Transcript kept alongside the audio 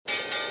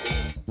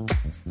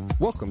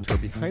Welcome to our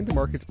Behind the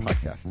Markets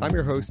podcast. I'm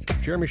your host,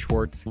 Jeremy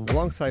Schwartz.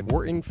 Alongside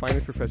Wharton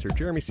Finance Professor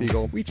Jeremy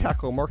Siegel, we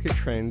tackle market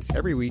trends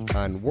every week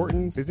on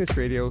Wharton Business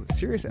Radio,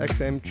 Sirius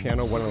XM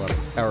Channel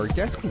 111. Our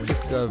guest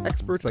consists of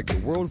experts like the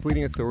world's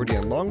leading authority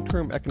on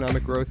long-term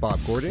economic growth, Bob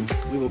Gordon.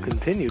 We will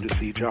continue to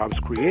see jobs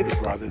created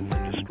rather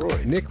than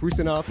destroyed. Nick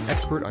Rusinoff,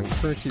 expert on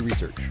currency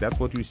research. That's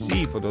what you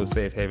see for those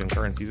safe haven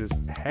currencies is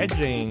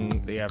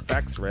hedging the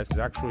FX risk is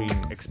actually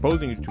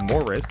exposing you to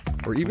more risk.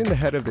 Or even the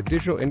head of the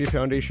Digital India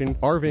Foundation,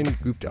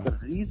 Arvind Gupta. The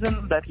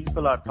reason that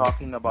people are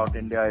talking about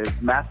India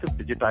is massive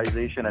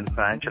digitization and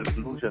financial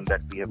inclusion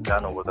that we have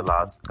done over the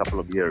last couple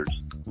of years.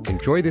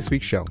 Enjoy this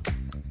week's show.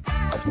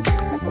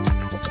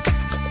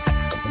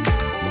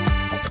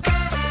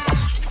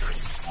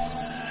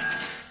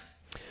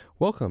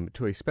 Welcome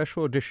to a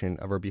special edition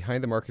of our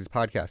Behind the Markets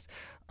podcast.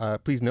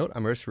 Please note,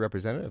 I'm a registered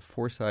representative of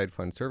Foreside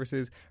Fund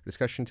Services. Our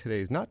discussion today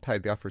is not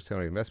tied to the offer of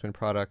selling investment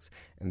products,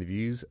 and the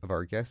views of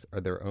our guests are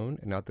their own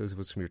and not those of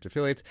us from your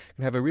affiliates.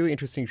 We're going to have a really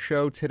interesting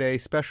show today,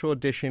 special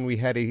edition. We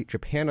had a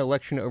Japan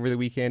election over the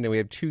weekend, and we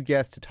have two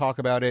guests to talk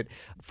about it.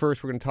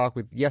 First, we're going to talk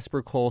with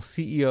Jesper Koll,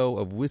 CEO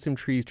of Wisdom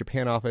Tree's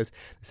Japan office.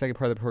 The second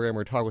part of the program,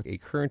 we're going to talk with a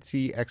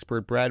currency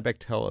expert, Brad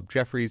Bechtel of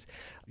Jefferies.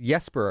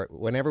 Jesper,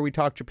 whenever we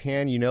talk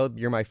Japan, you know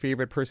you're my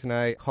favorite person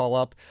I call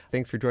up.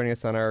 Thanks for joining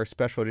us on our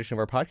special edition of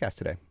our podcast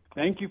today.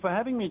 Thank you for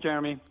having me,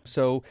 Jeremy.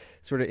 So,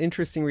 sort of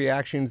interesting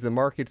reactions. The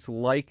markets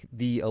like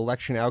the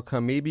election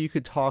outcome. Maybe you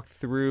could talk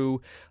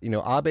through,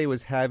 Abe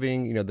was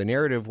having, the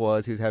narrative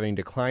was he was having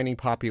declining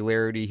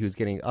popularity. He was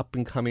getting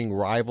up-and-coming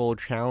rival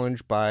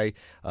challenged by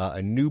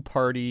a new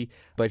party,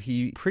 but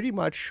he pretty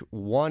much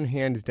won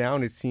hands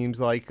down, it seems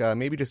like.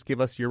 Maybe just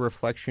give us your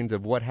reflections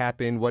of what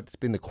happened, what's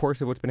been the course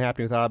of what's been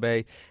happening with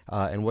Abe,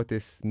 and what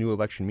this new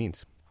election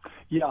means.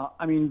 Yeah,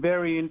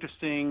 very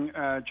interesting.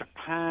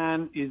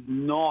 Japan is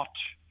not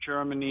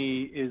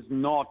Germany, is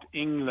not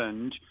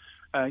England.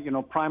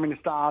 Prime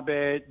Minister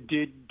Abe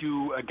did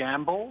do a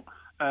gamble.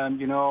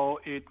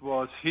 It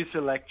was his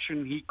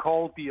election. He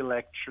called the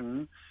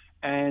election.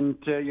 And,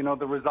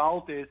 the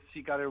result is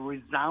he got a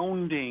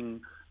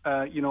resounding,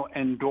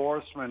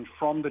 endorsement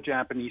from the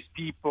Japanese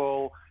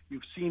people.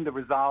 You've seen the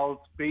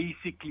results.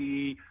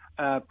 Basically,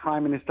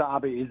 Prime Minister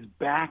Abe is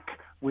back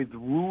with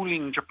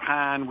ruling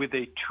Japan with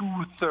a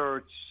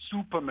two-thirds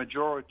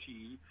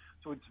supermajority.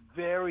 So it's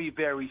very,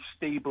 very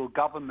stable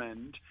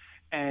government.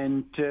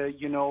 And,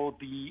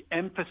 the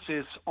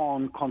emphasis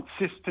on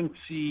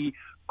consistency,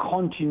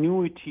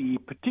 continuity,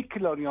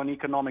 particularly on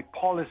economic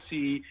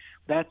policy,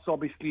 that's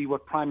obviously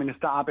what Prime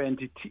Minister Abe and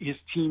his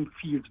team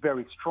feels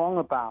very strong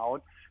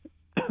about.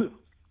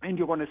 And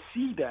you're going to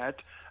see that,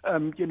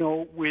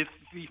 with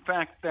the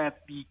fact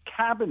that the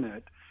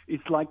cabinet is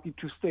likely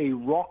to stay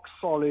rock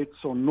solid,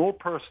 so no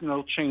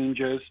personal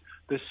changes.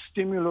 The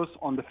stimulus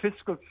on the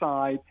fiscal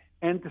side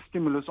and the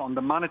stimulus on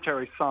the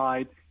monetary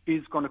side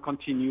is going to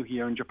continue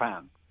here in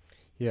Japan.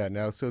 Yeah,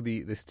 now, so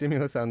the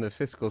stimulus on the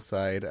fiscal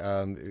side,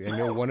 I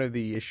know one of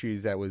the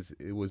issues that was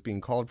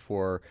being called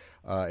for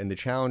in the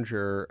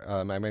challenger,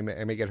 I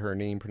may get her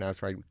name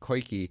pronounced right,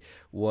 Koike,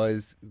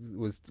 was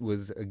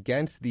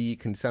against the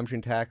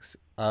consumption tax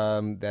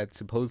that's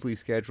supposedly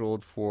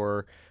scheduled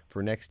for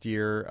next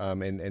year.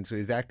 And so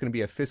is that going to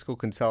be a fiscal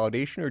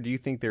consolidation, or do you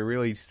think they're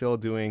really still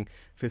doing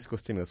fiscal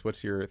stimulus?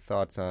 What's your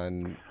thoughts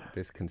on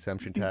this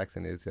consumption tax,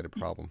 and is it a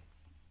problem?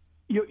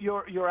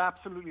 You're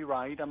absolutely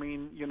right. Is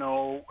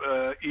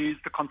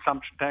the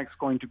consumption tax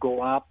going to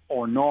go up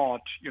or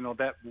not?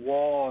 That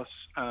was,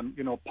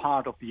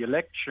 part of the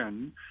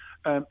election.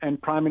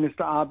 And Prime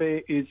Minister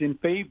Abe is in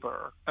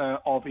favor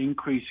of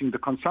increasing the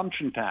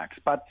consumption tax.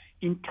 But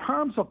in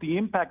terms of the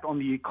impact on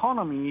the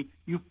economy,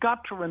 you've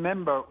got to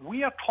remember,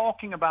 we are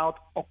talking about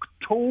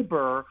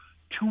October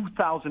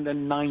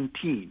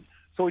 2019.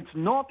 So it's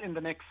not in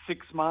the next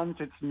 6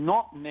 months. It's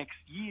not next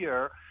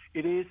year.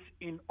 It is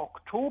in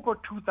October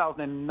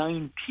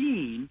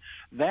 2019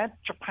 that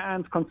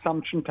Japan's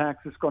consumption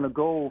tax is going to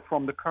go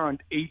from the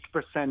current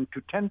 8%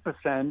 to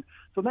 10%.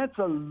 So that's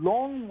a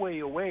long way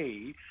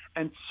away,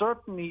 and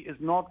certainly is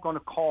not going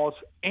to cause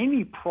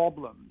any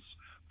problems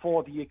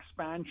for the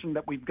expansion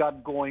that we've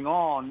got going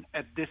on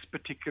at this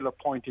particular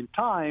point in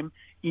time.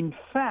 In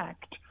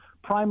fact,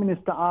 Prime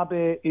Minister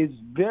Abe is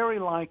very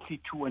likely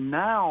to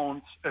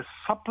announce a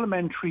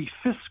supplementary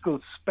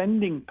fiscal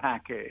spending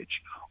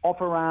package of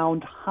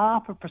around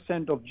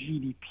 0.5% of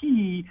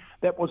GDP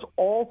that was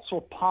also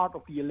part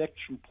of the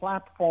election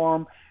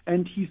platform.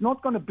 And he's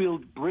not going to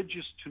build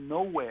bridges to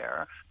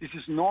nowhere. This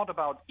is not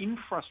about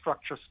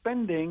infrastructure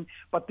spending,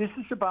 but this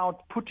is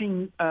about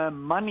putting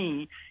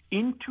money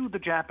into the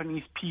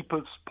Japanese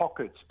people's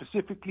pockets.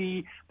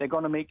 Specifically, they're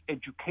going to make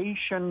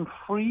education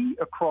free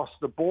across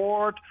the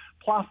board.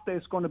 Plus,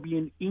 there's going to be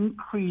an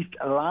increased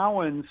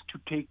allowance to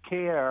take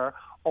care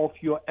of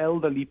your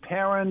elderly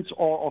parents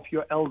or of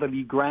your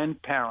elderly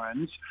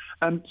grandparents.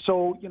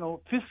 So,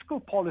 fiscal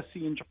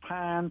policy in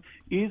Japan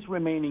is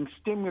remaining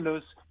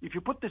stimulus. If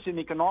you put this in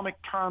economic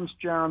terms,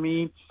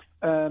 Jeremy,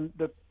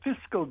 The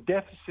fiscal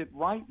deficit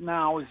right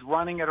now is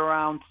running at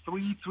around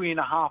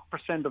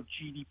 3.5% of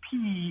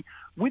GDP.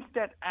 With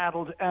that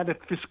added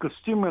fiscal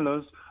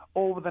stimulus,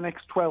 over the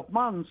next 12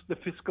 months, the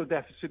fiscal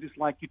deficit is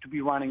likely to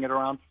be running at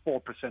around 4%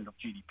 of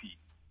GDP.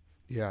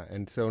 Yeah,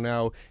 and so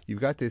now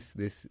you've got this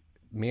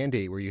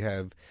mandate where you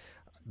have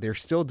they're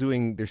still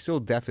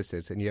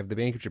deficits, and you have the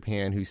Bank of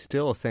Japan who's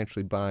still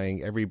essentially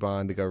buying every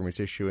bond the government's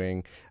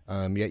issuing.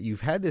 Yet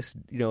you've had this,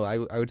 I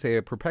would say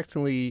a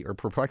perplexingly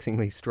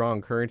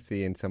strong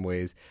currency in some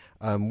ways.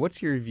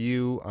 What's your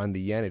view on the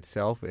yen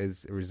itself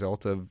as a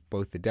result of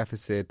both the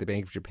deficit, the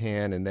Bank of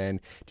Japan, and then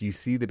do you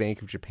see the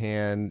Bank of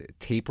Japan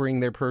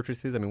tapering their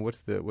purchases? I mean,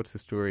 what's the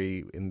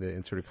story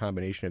in sort of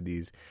combination of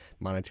these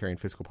monetary and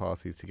fiscal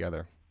policies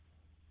together?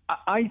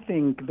 I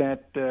think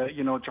that,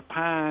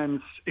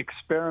 Japan's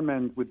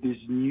experiment with this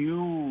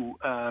new,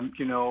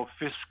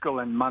 fiscal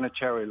and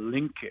monetary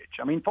linkage.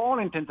 I mean, for all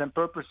intents and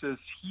purposes,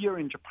 here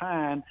in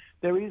Japan,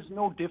 there is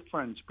no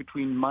difference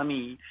between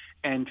money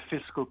and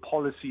fiscal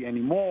policy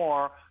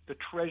anymore. The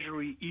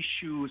Treasury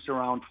issues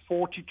around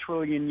 40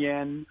 trillion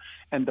yen,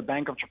 and the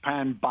Bank of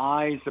Japan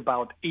buys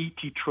about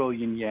 80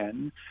 trillion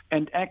yen.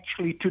 And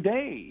actually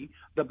today,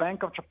 the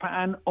Bank of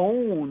Japan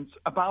owns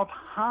about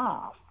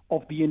half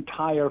of the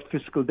entire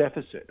fiscal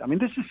deficit. I mean,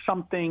 this is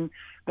something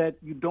that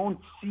you don't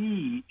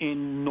see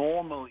in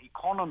normal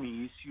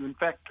economies. You, in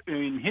fact,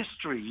 in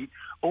history,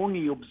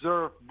 only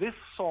observe this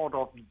sort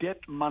of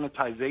debt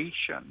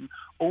monetization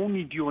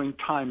only during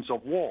times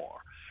of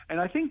war.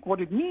 And I think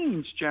what it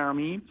means,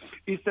 Jeremy,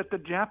 is that the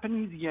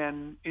Japanese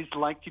yen is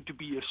likely to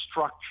be a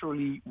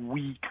structurally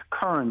weak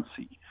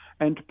currency.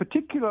 And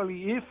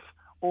particularly if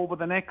over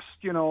the next,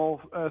 3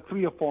 or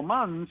 4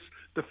 months,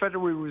 the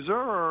Federal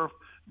Reserve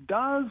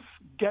does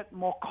get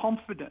more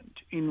confident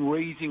in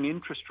raising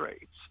interest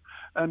rates.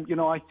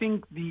 I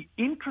think the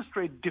interest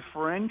rate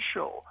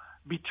differential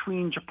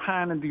between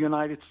Japan and the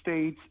United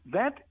States,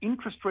 that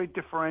interest rate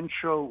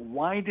differential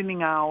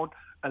widening out,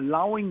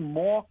 allowing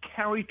more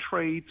carry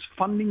trades,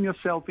 funding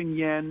yourself in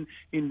yen,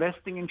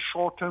 investing in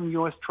short-term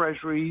U.S.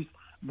 treasuries,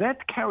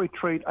 that carry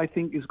trade, I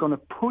think, is going to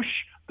push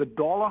the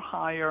dollar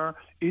higher,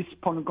 is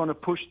going to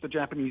push the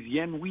Japanese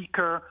yen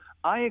weaker.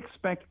 I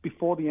expect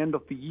before the end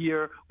of the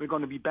year, we're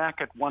going to be back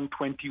at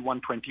 120,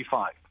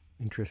 125.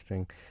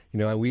 Interesting.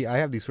 I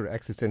have these sort of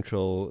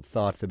existential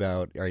thoughts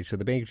about, all right, so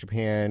the Bank of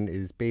Japan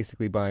is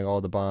basically buying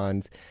all the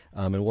bonds,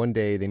 and one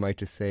day they might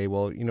just say,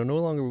 well, no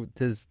longer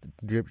does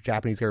the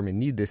Japanese government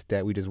need this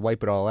debt, we just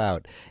wipe it all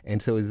out.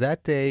 And so is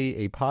that day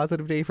a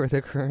positive day for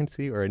the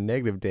currency or a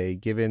negative day,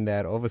 given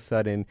that all of a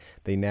sudden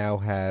they now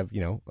have,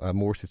 a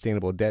more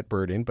sustainable debt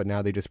burden, but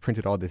now they just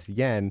printed all this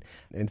yen?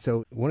 And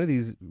so one of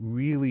these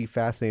really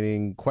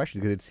fascinating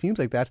questions, because it seems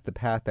like that's the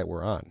path that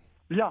we're on.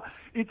 Yeah,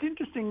 it's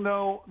interesting,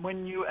 though,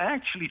 when you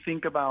actually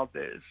think about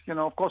this.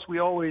 Of course, we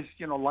always,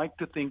 like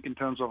to think in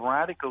terms of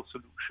radical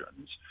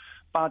solutions.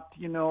 But,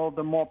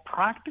 the more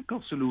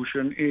practical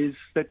solution is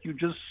that you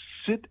just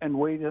sit and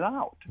wait it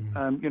out.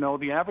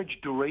 Mm-hmm. The average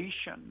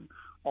duration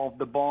of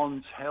the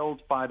bonds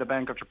held by the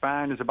Bank of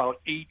Japan is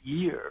about 8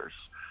 years.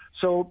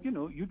 So,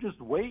 you just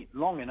wait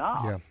long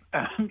enough.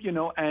 Yeah.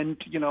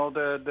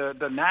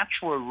 The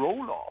natural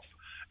roll-off,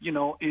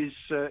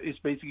 is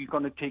basically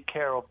going to take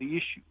care of the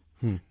issue.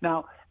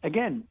 Now,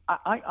 again,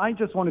 I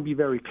just want to be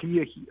very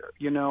clear here.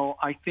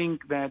 I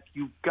think that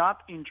you've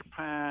got in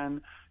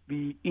Japan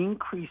the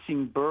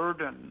increasing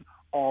burden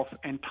of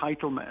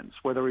entitlements,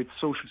 whether it's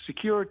Social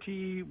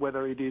Security,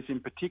 whether it is in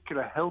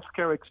particular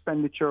healthcare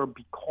expenditure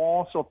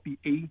because of the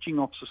aging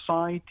of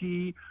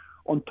society.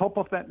 On top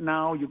of that,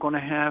 now you're going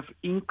to have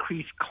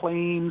increased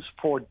claims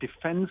for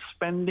defense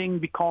spending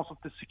because of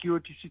the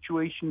security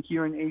situation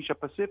here in Asia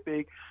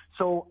Pacific.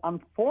 So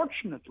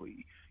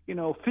unfortunately,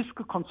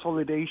 fiscal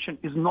consolidation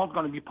is not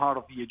going to be part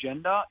of the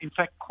agenda. In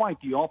fact, quite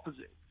the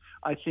opposite.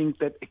 I think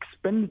that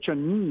expenditure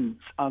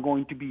needs are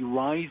going to be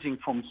rising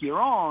from here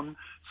on.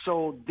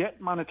 So debt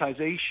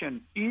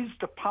monetization is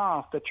the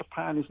path that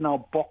Japan is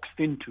now boxed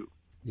into.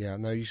 Yeah,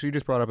 no, you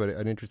just brought up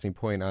an interesting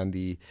point on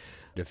the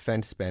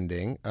defense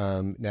spending.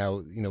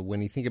 Now,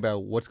 when you think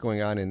about what's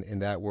going on in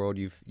that world,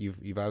 you've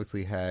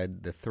obviously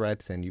had the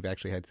threats, and you've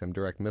actually had some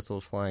direct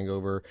missiles flying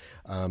over.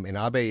 And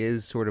Abe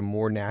is sort of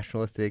more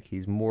nationalistic.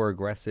 He's more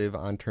aggressive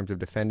on terms of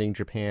defending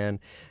Japan.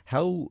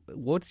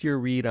 What's your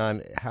read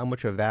on how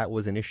much of that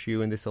was an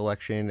issue in this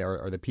election?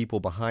 Are the people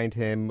behind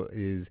him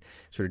is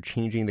sort of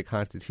changing the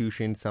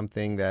Constitution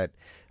something that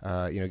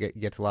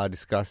gets a lot of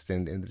discussed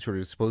and sort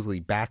of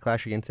supposedly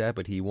backlash against that?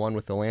 But he won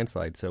with the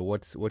landslide. So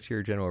what's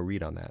your general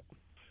read on that?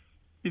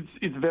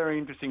 It's very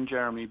interesting,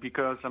 Jeremy,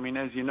 because,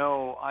 as you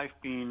know, I've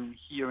been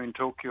here in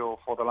Tokyo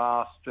for the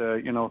last,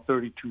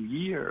 32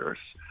 years,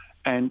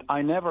 and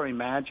I never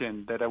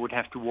imagined that I would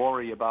have to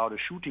worry about a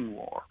shooting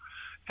war.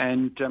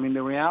 And,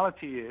 the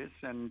reality is,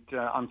 and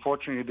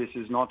unfortunately this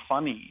is not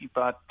funny,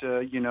 but,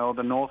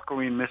 the North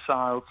Korean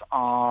missiles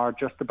are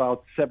just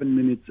about 7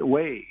 minutes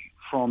away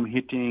from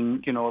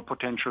hitting, a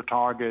potential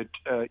target,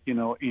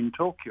 in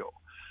Tokyo.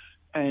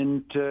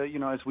 And,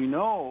 as we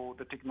know,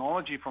 the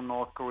technology from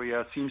North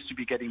Korea seems to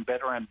be getting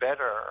better and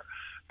better.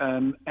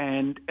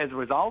 And as a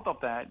result of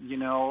that,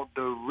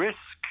 the risk,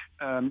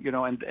 and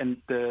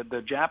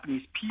the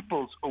Japanese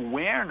people's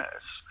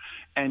awareness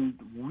and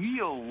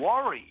real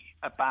worry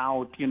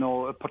about,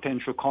 a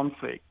potential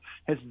conflict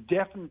has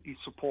definitely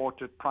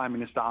supported Prime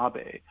Minister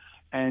Abe.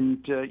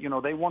 And,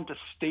 they want a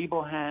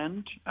stable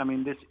hand. I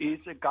mean, this is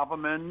a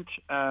government,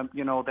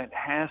 that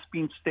has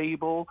been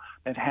stable,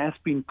 that has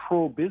been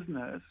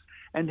pro-business,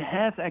 and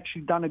has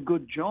actually done a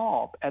good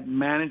job at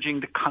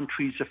managing the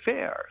country's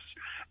affairs.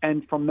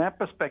 And from that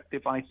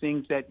perspective, I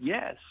think that,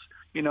 yes,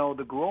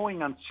 the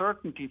growing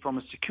uncertainty from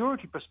a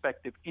security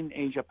perspective in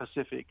Asia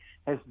Pacific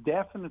has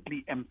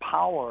definitely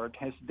empowered,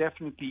 has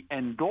definitely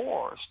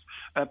endorsed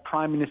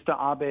Prime Minister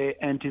Abe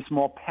and his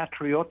more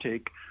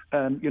patriotic,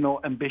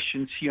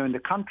 ambitions here in the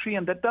country.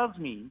 And that does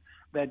mean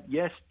that,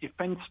 yes,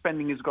 defense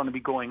spending is going to be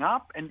going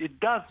up. And it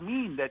does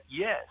mean that,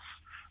 yes,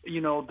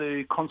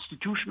 the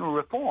constitutional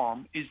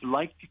reform is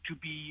likely to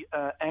be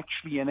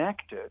actually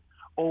enacted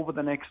over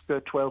the next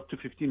 12 to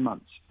 15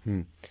 months.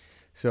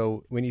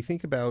 So when you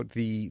think about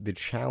the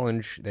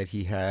challenge that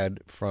he had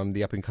from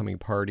the up-and-coming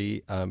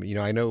party,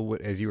 I know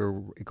as you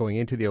were going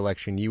into the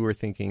election, you were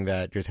thinking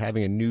that just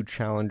having a new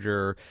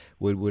challenger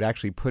would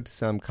actually put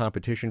some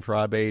competition for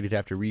Abe to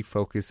have to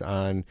refocus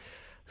on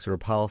sort of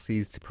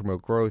policies to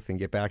promote growth and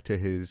get back to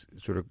his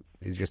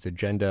just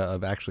agenda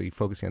of actually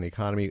focusing on the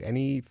economy.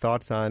 Any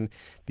thoughts on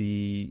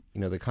the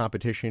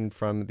competition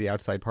from the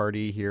outside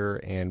party here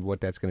and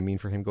what that's going to mean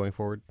for him going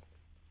forward?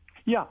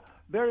 Yeah.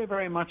 Very,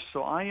 very much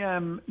so. I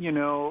am,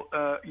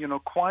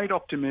 quite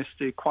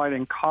optimistic, quite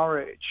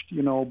encouraged,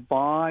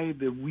 by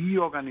the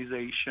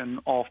reorganization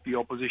of the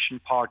opposition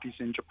parties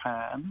in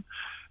Japan,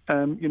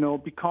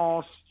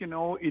 because,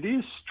 it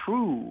is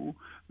true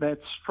that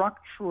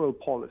structural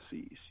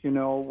policies,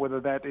 whether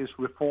that is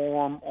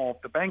reform of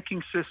the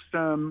banking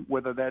system,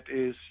 whether that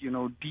is,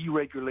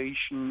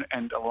 deregulation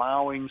and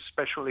allowing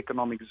special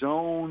economic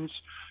zones,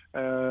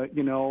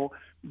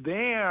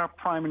 their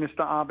Prime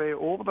Minister Abe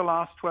over the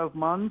last 12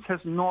 months has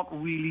not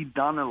really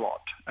done a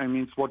lot. I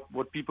mean, it's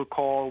what people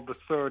call the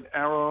third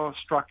era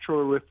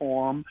structural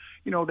reform.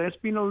 There's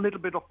been a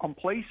little bit of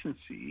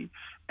complacency.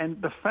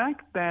 And the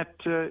fact that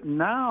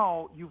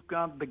now you've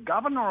got the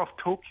governor of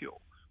Tokyo,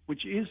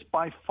 which is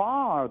by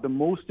far the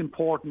most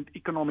important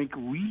economic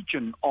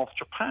region of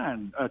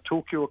Japan.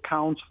 Tokyo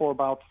accounts for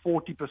about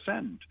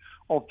 40%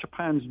 of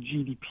Japan's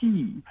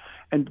GDP.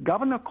 And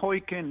Governor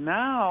Koike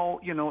now,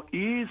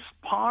 is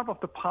part of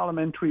the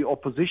parliamentary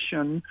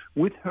opposition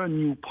with her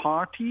new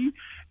party,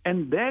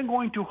 and they're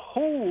going to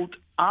hold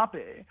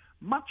Abe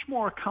much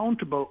more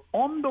accountable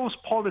on those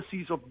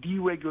policies of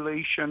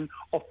deregulation,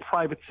 of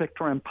private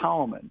sector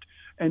empowerment.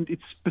 And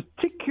it's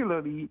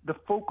particularly the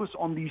focus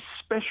on these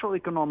special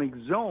economic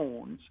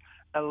zones,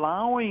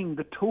 allowing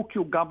the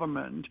Tokyo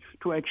government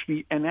to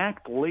actually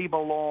enact labor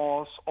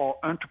laws or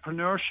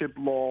entrepreneurship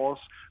laws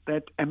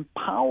that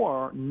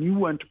empower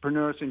new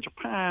entrepreneurs in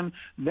Japan.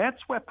 That's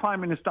where Prime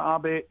Minister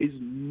Abe is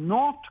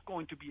not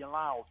going to be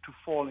allowed to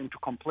fall into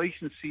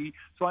complacency.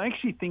 So I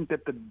actually think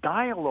that the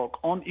dialogue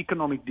on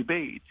economic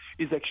debate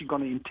is actually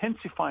going to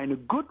intensify in a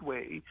good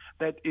way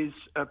that is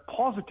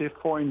positive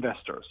for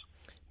investors.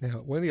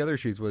 Now, one of the other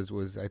issues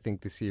was I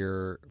think this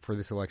year for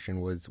this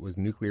election was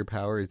nuclear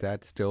power. Is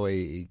that still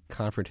a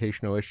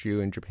confrontational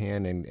issue in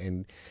Japan?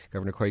 And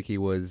Governor Koike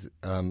was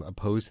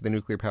opposed to the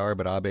nuclear power,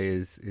 but Abe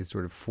is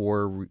sort of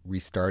for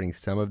restarting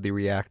some of the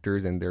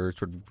reactors, and they're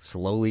sort of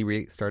slowly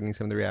restarting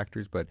some of the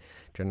reactors, but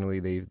generally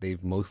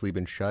they've mostly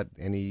been shut.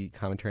 Any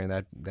commentary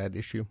on that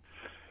issue?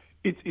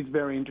 It's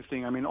very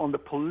interesting. I mean, on the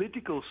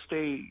political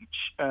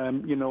stage,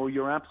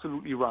 you're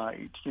absolutely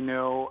right.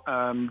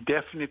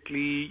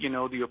 Definitely,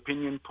 the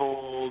opinion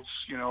polls,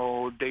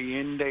 day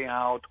in, day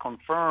out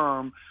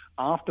confirm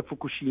after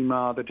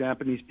Fukushima, the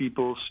Japanese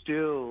people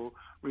still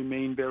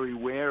remain very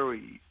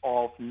wary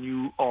of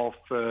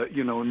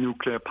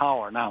nuclear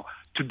power. Now,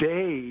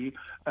 today,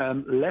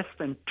 less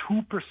than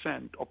 2%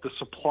 of the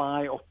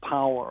supply of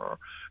power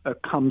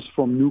comes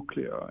from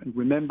nuclear. And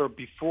remember,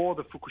 before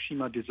the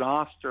Fukushima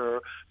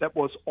disaster, that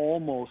was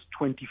almost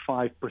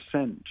 25%.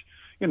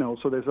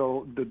 So there's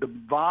the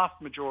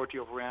vast majority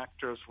of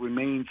reactors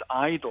remains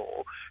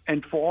idle.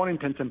 And for all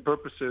intents and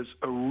purposes,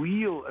 a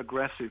real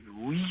aggressive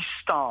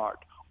restart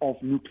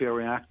of nuclear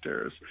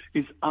reactors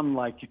is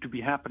unlikely to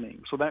be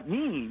happening. So that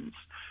means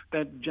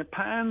that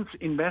Japan's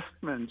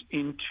investment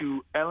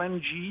into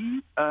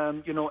LNG,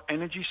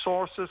 energy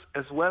sources,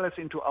 as well as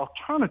into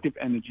alternative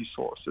energy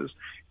sources,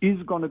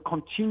 is going to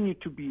continue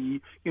to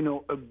be,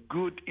 a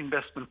good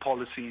investment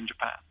policy in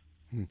Japan.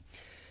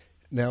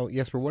 Now,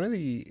 Jesper,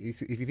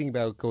 if you think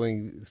about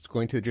going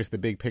to just the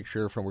big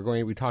picture,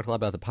 we talked a lot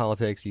about the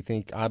politics. You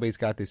think Abe's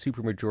got this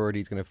supermajority.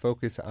 He's going to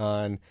refocus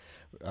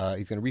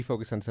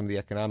on some of the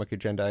economic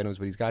agenda items,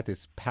 but he's got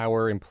this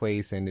power in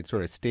place and it's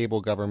sort of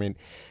stable government.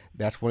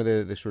 That's one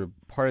of the sort of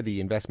part of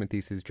the investment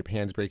thesis.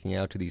 Japan's breaking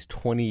out to these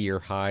 20-year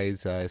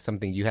highs,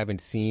 something you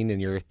haven't seen in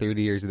your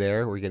 30 years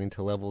there. We're getting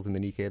to levels in the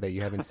Nikkei that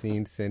you haven't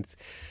seen since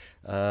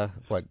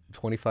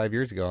 25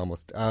 years ago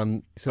almost.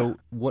 So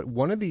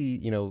one of the,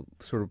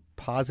 sort of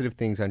positive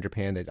things on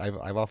Japan that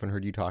I've often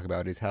heard you talk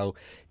about is how,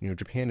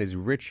 Japan is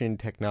rich in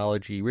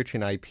technology, rich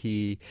in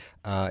IP,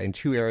 in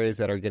two areas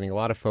that are getting a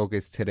lot of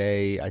focus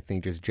today. I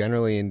think just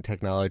generally in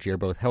technology are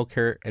both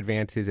healthcare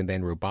advances and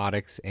then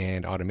robotics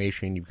and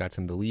automation. You've got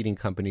some of the leading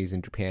companies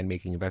in Japan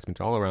making investments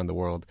all around the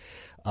world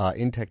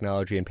in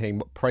technology and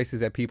paying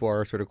prices that people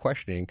are sort of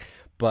questioning.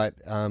 But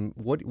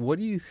what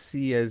do you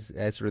see as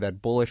sort of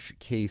that bullish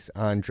case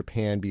on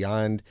Japan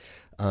beyond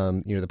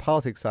the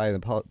politics side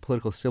and the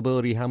political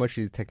stability? How much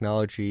is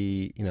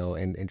technology,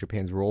 and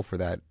Japan's role for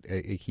that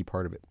a key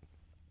part of it?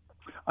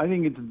 I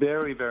think it's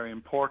very, very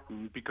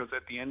important because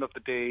at the end of the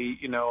day,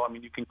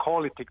 you can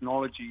call it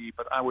technology,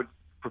 but I would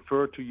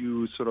prefer to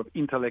use sort of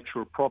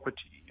intellectual property.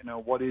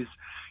 What is,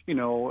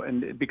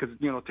 and because,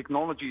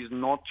 technology is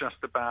not just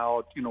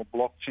about,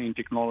 blockchain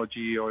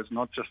technology, or it's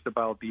not just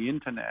about the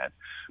internet,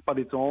 but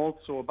it's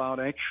also about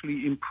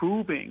actually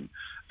improving,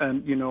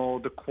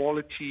 the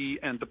quality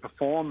and the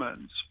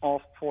performance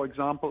of, for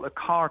example, a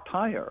car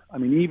tire. I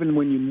mean, even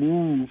when you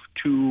move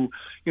to,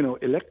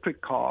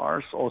 electric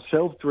cars or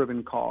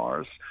self-driven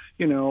cars,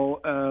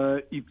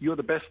 if you're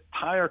the best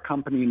tire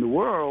company in the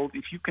world,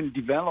 if you can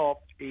develop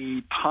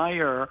a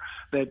tire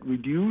that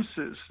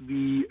reduces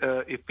the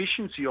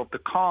efficiency of the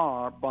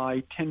car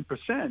by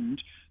 10%,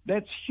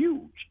 that's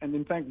huge. And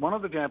in fact, one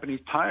of the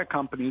Japanese tire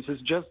companies has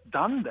just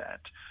done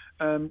that.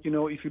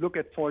 If you look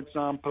at, for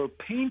example,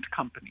 paint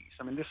companies,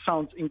 this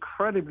sounds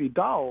incredibly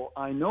dull,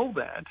 I know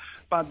that,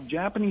 but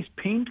Japanese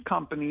paint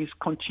companies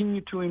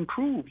continue to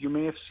improve. You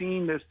may have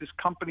seen there's this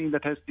company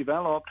that has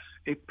developed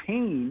a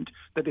paint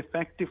that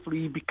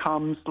effectively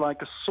becomes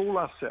like a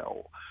solar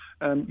cell.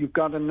 You've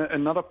got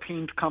another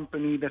paint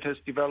company that has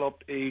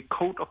developed a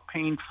coat of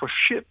paint for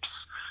ships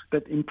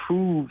that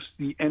improves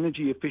the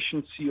energy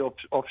efficiency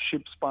of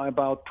ships by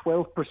about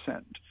 12%.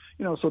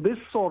 So this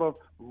sort of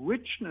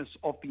richness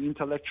of the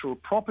intellectual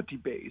property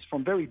base,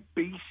 from very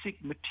basic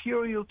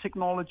material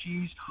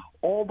technologies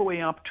all the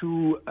way up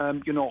to,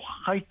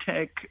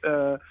 high-tech,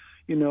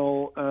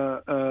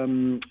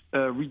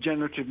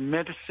 regenerative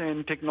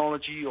medicine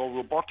technology or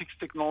robotics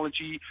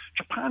technology,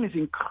 Japan is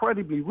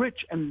incredibly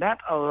rich, and that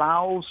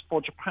allows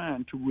for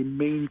Japan to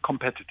remain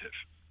competitive.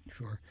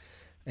 Sure.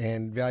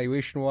 And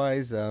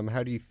valuation-wise,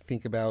 how do you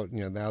think about,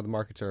 now the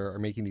markets are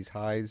making these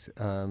highs?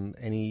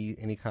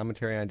 Any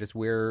commentary on just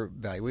where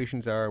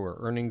valuations are, where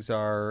earnings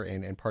are,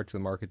 and parts of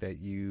the market that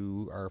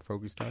you are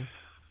focused on?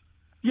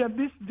 Yeah,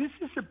 this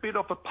is a bit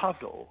of a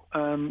puzzle,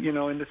 in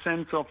the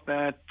sense of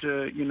that,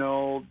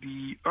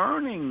 the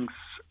earnings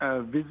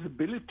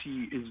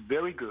visibility is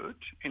very good.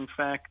 In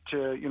fact,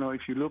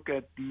 if you look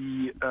at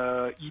the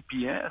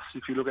EPS,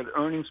 if you look at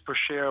earnings per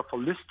share for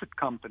listed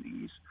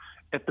companies,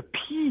 at the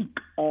peak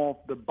of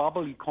the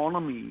bubble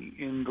economy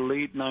in the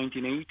late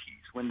 1980s,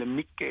 when the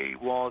Nikkei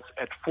was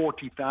at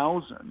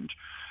 40,000,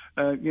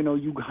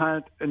 you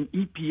had an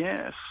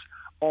EPS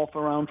of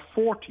around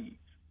 40.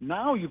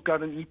 Now you've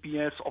got an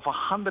EPS of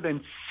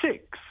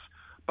 106,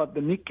 but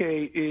the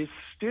Nikkei is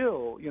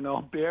still,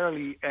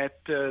 barely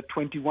at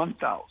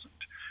 21,000.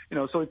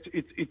 So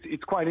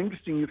it's quite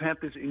interesting. You've had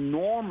this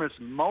enormous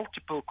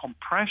multiple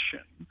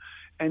compression,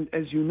 and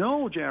as you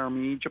know,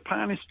 Jeremy,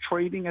 Japan is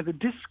trading at a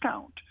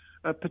discount.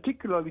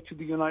 Particularly to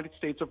the United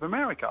States of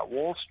America.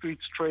 Wall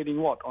Street's trading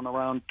on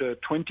around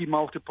 20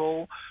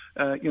 multiple.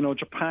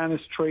 Japan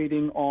is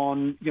trading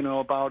on,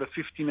 about a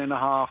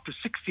 15.5 to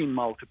 16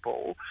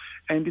 multiple.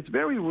 And it's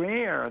very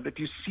rare that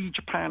you see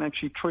Japan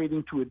actually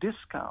trading to a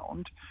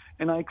discount.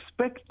 And I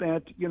expect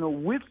that,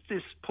 with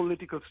this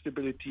political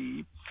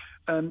stability,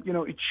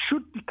 it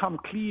should become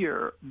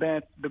clear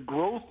that the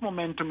growth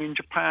momentum in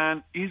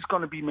Japan is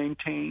going to be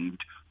maintained.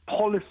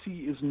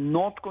 Policy is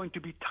not going to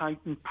be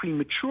tightened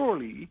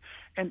prematurely.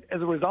 And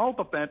as a result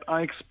of that,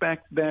 I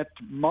expect that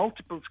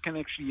multiples can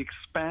actually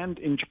expand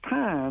in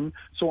Japan.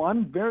 So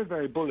I'm very,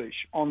 very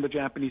bullish on the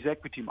Japanese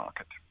equity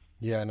market.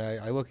 Yeah, and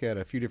I look at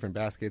a few different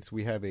baskets.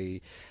 We have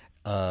a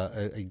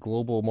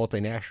global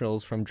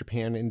multinationals from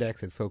Japan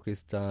index that's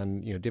focused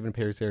on, dividend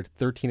payers there. It's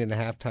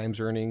 13.5 times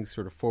earnings,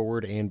 sort of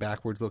forward and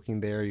backwards looking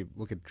there. You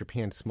look at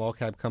Japan small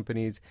cap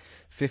companies,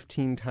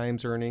 15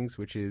 times earnings,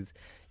 which is,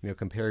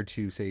 compared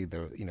to, say,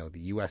 the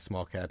U.S.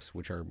 small caps,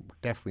 which are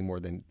definitely more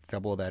than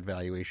double that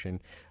valuation.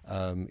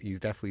 You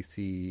definitely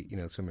see,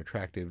 some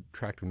attractive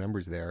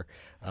numbers there.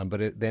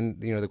 But then,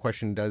 the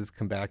question does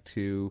come back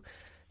to,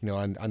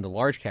 on the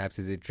large caps,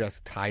 is it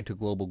just tied to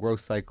global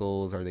growth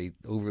cycles? Are they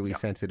overly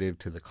sensitive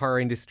to the car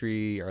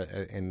industry?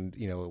 And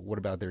what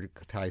about their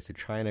ties to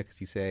China?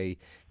 Because you say,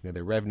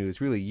 their revenue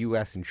is really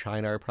U.S. and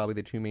China are probably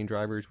the two main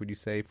drivers, would you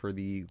say, for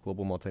the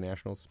global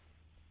multinationals?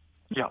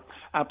 Yeah,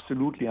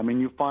 absolutely.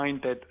 You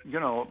find that,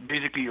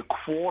 basically a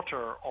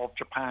quarter of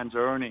Japan's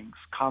earnings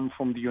come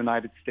from the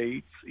United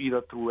States,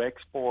 either through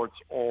exports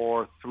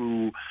or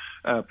through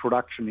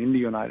production in the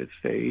United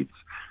States.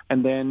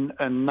 And then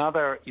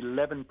another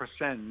 11%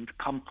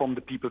 come from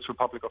the People's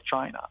Republic of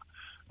China,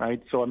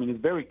 right? So,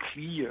 it's very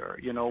clear,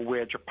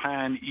 where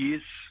Japan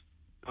is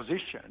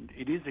positioned.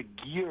 It is a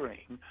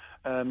gearing,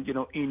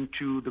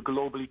 into the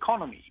global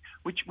economy,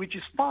 which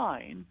is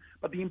fine.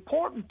 But the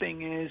important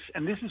thing is,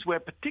 and this is where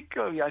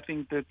particularly I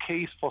think the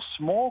case for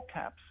small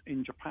caps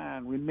in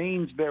Japan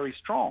remains very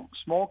strong.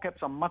 Small caps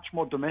are much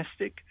more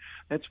domestic.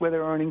 That's where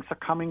their earnings are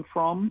coming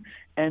from.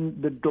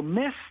 And the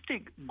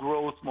domestic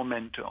growth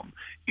momentum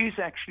is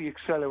actually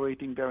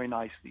accelerating very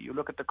nicely. You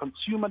look at the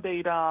consumer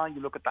data,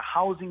 you look at the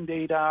housing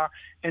data,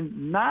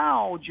 and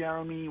now,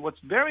 Jeremy, what's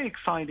very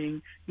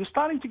exciting, you're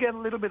starting to get a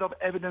little bit of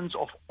evidence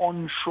of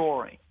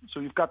onshoring. So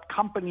you've got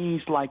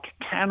companies like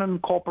Canon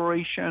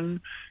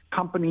Corporation,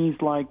 companies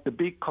like the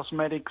big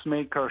cosmetics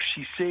maker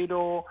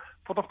Shiseido.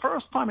 For the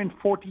first time in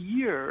 40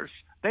 years,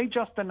 they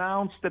just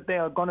announced that they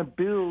are going to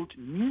build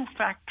new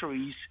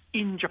factories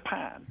in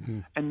Japan. Mm-hmm.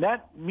 And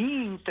that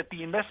means that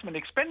the investment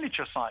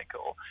expenditure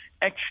cycle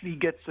actually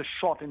gets a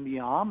shot in the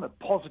arm, a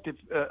positive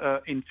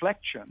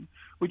inflection,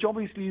 which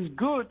obviously is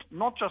good,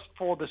 not just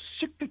for the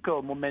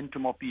cyclical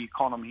momentum of the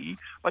economy,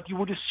 but you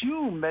would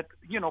assume that,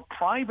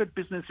 private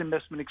business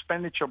investment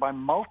expenditure by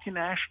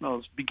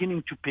multinationals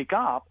beginning to pick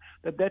up,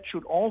 that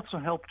should also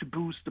help to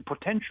boost the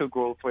potential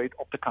growth rate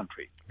of the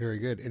country. Very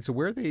good. And so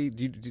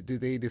do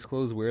they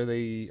disclose where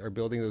they are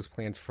building those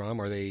plants from?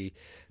 Are they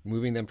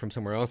moving them from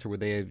somewhere else, or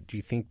do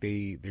you think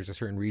there's a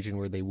certain region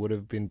where they would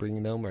have been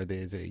bringing them?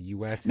 Is it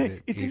U.S.? Is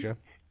it Asia?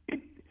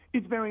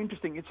 It's very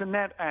interesting. It's a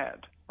net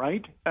add,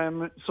 right?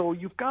 So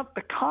you've got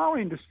the car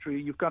industry,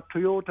 you've got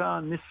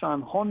Toyota,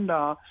 Nissan,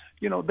 Honda,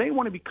 they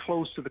want to be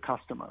close to the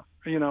customer,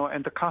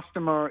 and the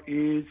customer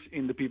is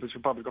in the People's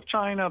Republic of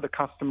China, the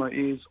customer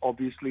is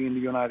obviously in the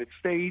United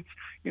States,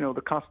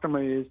 the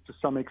customer is to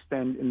some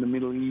extent in the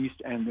Middle East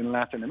and in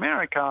Latin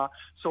America.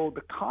 So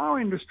the car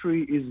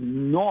industry is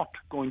not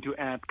going to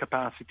add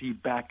capacity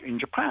back in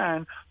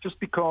Japan just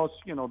because,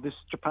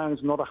 Japan is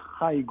not a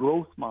high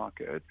growth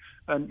market,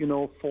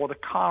 for the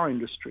car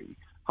industry.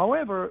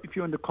 However, if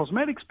you're in the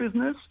cosmetics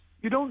business,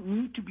 you don't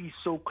need to be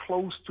so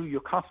close to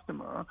your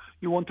customer.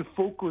 You want to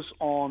focus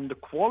on the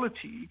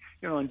quality,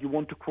 and you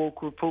want to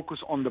focus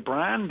on the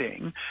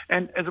branding.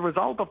 And as a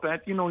result of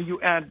that, you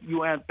add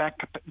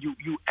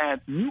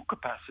new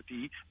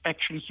capacity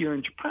actually here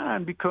in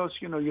Japan because,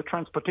 your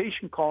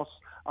transportation costs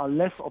are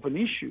less of an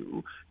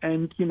issue.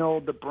 And,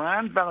 the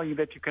brand value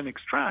that you can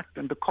extract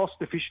and the cost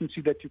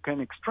efficiency that you can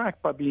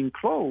extract by being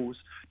close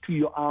to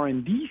your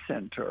R&D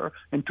center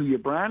and to your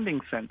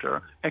branding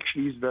center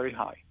actually is very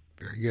high.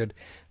 Very good.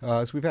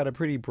 So we've had a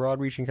pretty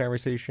broad-reaching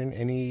conversation.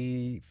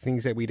 Any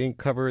things that we didn't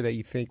cover that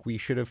you think we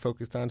should have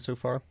focused on so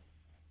far?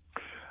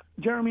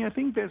 Jeremy, I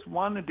think there's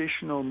one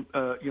additional,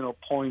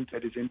 point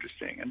that is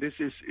interesting, and this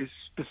is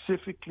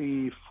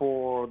specifically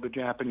for the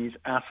Japanese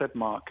asset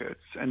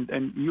markets.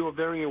 And you are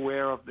very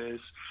aware of this.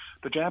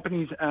 The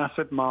Japanese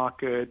asset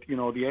market,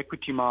 the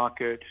equity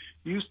market,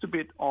 used to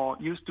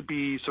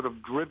be sort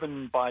of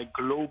driven by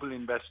global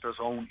investors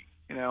only.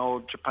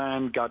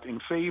 Japan got in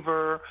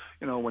favor,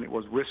 when it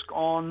was risk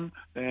on,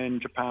 then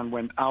Japan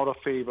went out of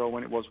favor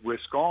when it was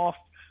risk off.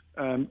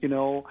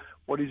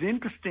 What is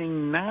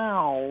interesting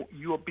now,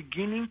 you are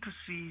beginning to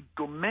see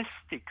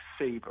domestic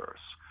savers,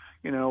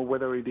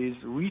 whether it is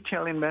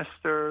retail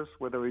investors,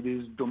 whether it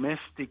is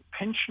domestic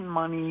pension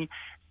money,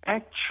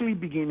 actually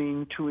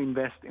beginning to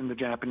invest in the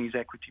Japanese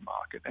equity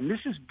market. And this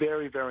is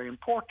very, very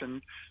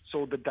important.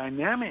 So the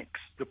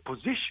dynamics, the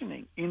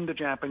positioning in the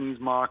Japanese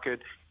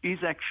market is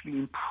actually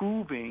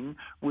improving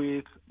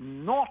with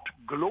not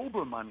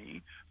global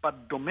money,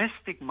 but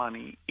domestic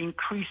money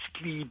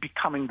increasingly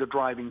becoming the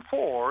driving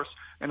force.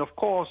 And of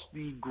course,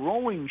 the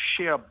growing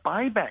share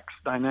buybacks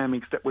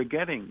dynamics that we're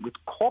getting with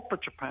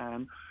corporate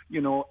Japan,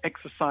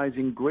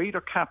 exercising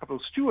greater capital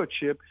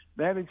stewardship,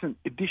 that is an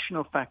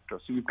additional factor.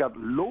 So you've got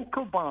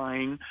local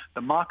buying.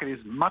 The market is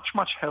much,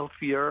 much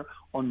healthier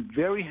on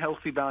very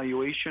healthy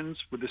valuations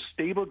with a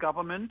stable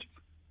government.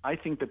 I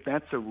think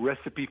that's a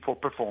recipe for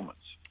performance.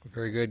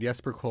 Very good.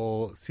 Jesper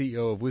Koll,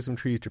 CEO of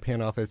WisdomTree's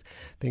Japan office.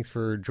 Thanks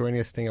for joining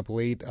us, staying up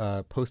late,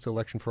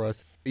 post-election for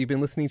us. You've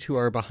been listening to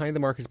our Behind the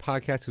Markets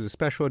podcast. It was a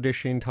special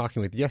edition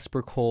talking with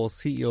Jesper Koll,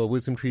 CEO of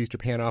WisdomTree's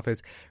Japan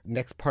office.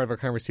 Next part of our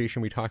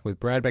conversation, we're talking with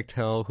Brad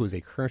Bechtel, who is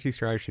a currency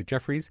strategist at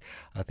Jefferies.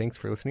 Thanks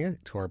for listening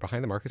to our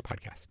Behind the Markets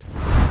podcast.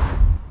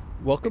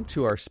 Welcome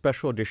to our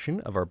special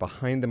edition of our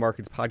Behind the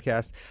Markets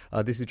podcast.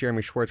 This is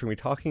Jeremy Schwartz. We're going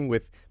to be talking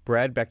with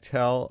Brad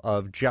Bechtel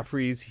of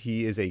Jefferies.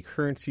 He is a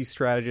currency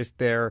strategist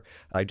there.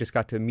 I just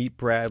got to meet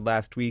Brad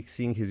last week,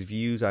 seeing his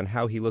views on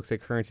how he looks at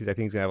currencies. I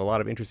think he's going to have a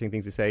lot of interesting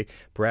things to say.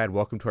 Brad,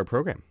 welcome to our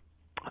program.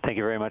 Thank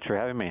you very much for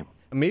having me.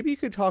 Maybe you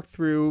could talk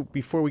through,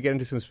 before we get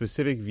into some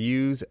specific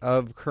views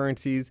of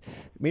currencies,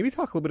 maybe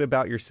talk a little bit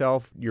about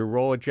yourself, your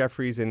role at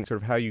Jefferies, and sort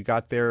of how you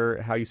got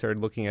there, how you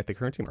started looking at the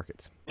currency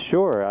markets.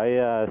 Sure.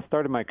 I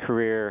started my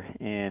career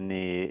in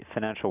the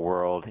financial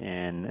world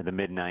in the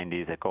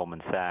mid-'90s at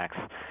Goldman Sachs.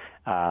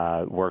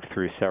 Worked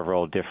through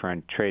several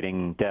different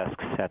trading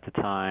desks at the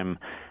time,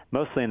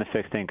 mostly in the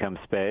fixed income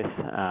space.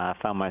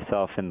 Found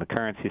myself in the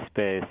currency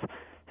space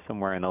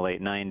somewhere in the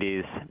late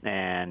 90s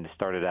and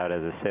started out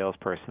as a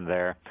salesperson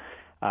there.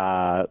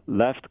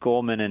 Left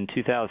Goldman in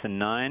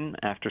 2009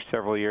 after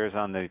several years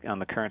on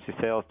the currency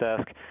sales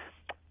desk.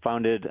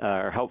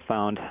 Helped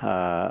found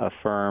a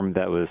firm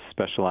that was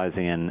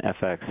specializing in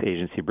FX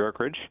agency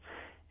brokerage.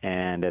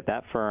 And at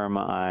that firm,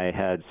 I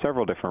had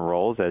several different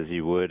roles, as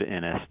you would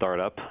in a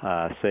startup,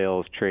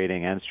 sales,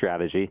 trading, and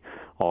strategy,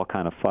 all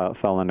kind of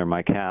fell under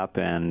my cap.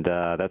 And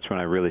that's when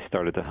I really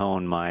started to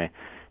hone my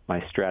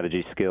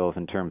strategy skills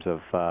in terms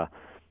of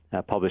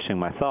publishing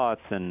my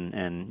thoughts.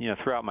 And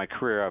throughout my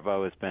career, I've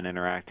always been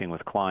interacting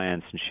with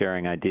clients and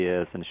sharing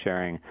ideas and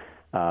sharing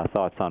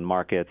thoughts on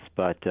markets.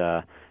 But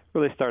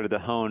really started to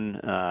hone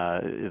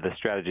the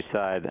strategy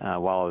side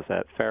while I was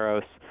at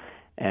Pharos.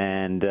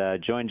 And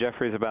joined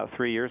Jefferies about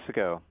 3 years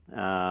ago.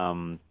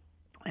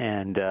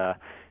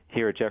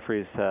 Here at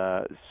Jefferies,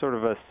 sort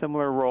of a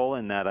similar role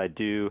in that I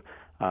do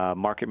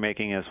market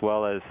making as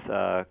well as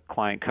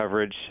client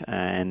coverage,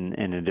 and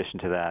in addition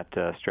to that,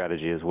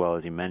 strategy as well,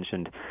 as you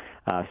mentioned.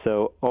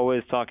 So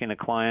always talking to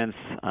clients,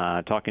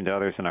 talking to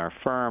others in our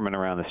firm and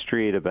around the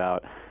street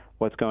about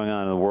what's going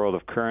on in the world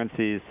of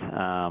currencies.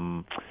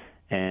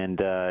 And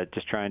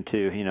just trying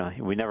to,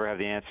 we never have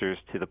the answers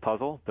to the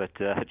puzzle, but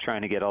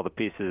trying to get all the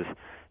pieces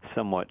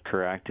somewhat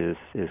correct is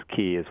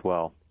key as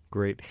well.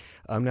 Great.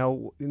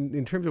 Now,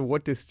 in terms of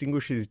what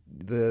distinguishes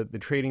the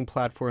trading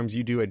platforms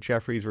you do at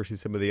Jefferies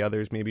versus some of the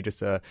others, maybe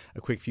just a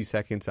quick few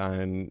seconds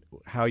on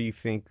how you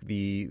think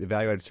the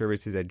value-added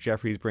services at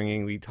Jefferies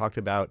bringing. We talked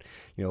about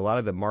a lot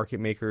of the market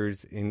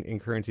makers in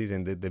currencies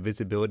and the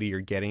visibility you're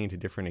getting into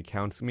different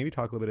accounts. Maybe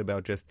talk a little bit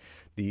about just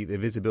the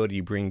visibility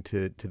you bring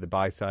to the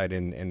buy side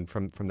and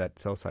from that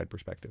sell side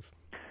perspective.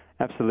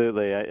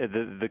 Absolutely.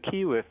 The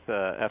key with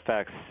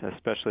FX,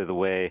 especially the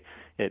way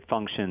it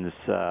functions,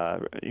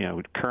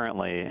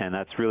 currently, and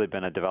that's really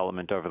been a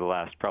development over the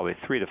last probably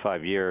 3 to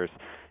 5 years,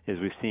 is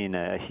we've seen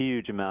a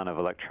huge amount of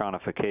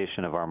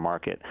electronification of our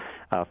market,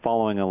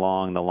 following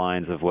along the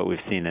lines of what we've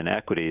seen in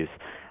equities.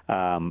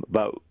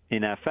 But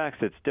in FX,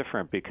 it's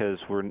different because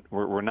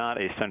we're not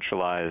a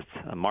centralized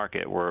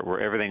market. Where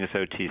everything is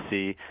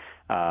OTC.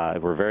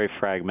 We're very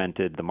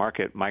fragmented. The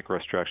market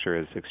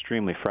microstructure is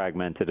extremely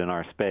fragmented in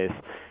our space,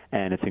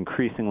 and it's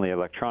increasingly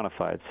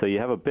electronified. So you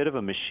have a bit of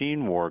a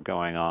machine war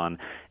going on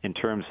in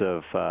terms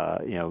of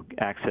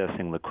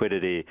accessing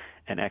liquidity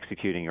and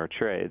executing your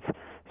trades.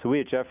 So we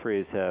at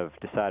Jefferies have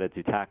decided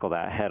to tackle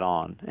that head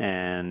on,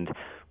 and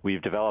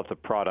we've developed a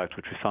product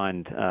which we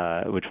find,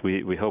 which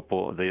we hope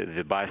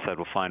the buy side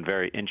will find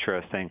very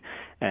interesting.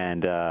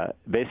 And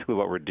basically,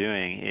 what we're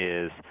doing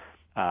is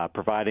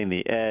providing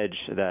the edge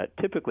that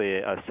typically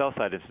a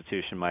sell-side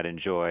institution might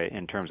enjoy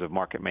in terms of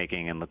market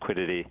making and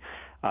liquidity,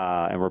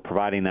 and we're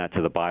providing that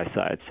to the buy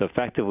side. So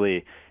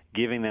effectively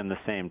giving them the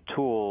same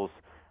tools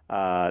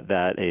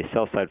that a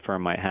sell-side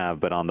firm might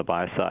have, but on the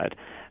buy side.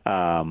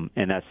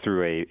 And that's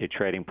through a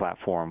trading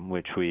platform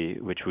which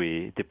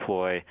we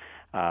deploy.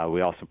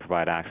 We also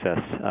provide access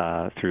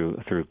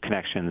through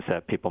connections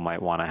that people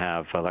might want to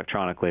have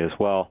electronically as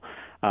well.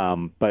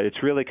 But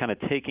it's really kind of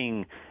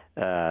taking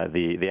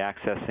the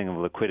accessing of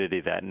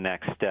liquidity, that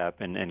next step,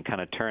 and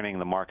kind of turning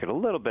the market a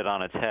little bit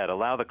on its head.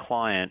 Allow the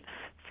client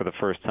for the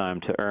first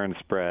time to earn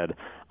spread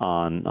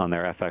on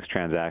their FX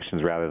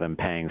transactions rather than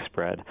paying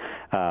spread.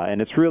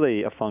 And it's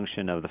really a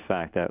function of the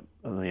fact that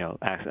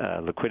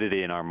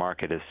liquidity in our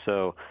market is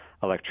so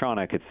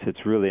electronic.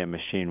 It's really a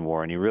machine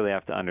war, and you really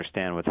have to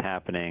understand what's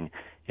happening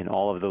in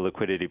all of the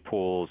liquidity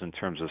pools in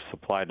terms of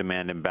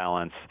supply-demand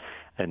imbalance,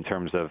 in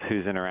terms of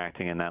who's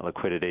interacting in that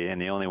liquidity.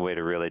 And the only way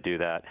to really do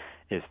that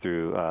is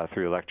through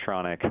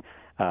electronic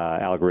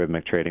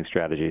algorithmic trading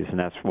strategies, and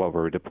that's what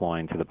we're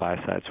deploying to the buy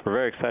side. So we're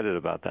very excited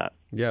about that.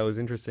 Yeah, it was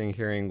interesting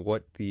hearing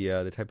what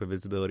the type of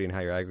visibility and how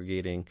you're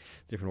aggregating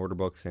different order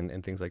books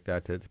and things like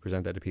that to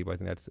present that to people. I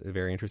think that's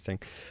very interesting.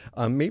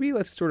 Maybe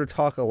let's sort of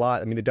talk a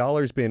lot. I mean, the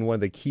dollar's been one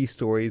of the key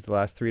stories the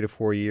last 3 to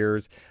 4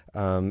 years,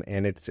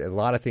 and it's a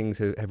lot of things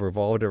have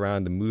revolved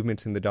around the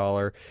movements in the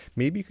dollar.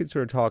 Maybe you could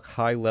sort of talk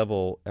high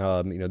level.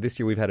 This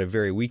year we've had a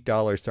very weak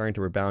dollar, starting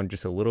to rebound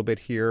just a little bit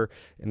here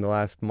in the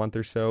last month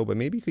or so. But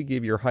maybe you could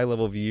give your high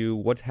level view.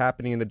 What's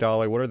happening in the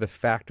dollar? What are the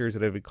factors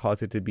that have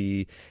caused it to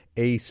be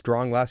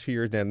strong last few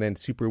years and then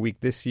super weak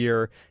this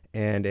year,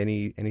 and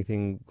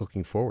anything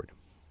looking forward?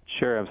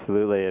 Sure,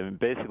 absolutely. And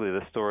basically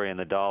the story in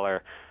the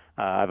dollar,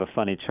 I have a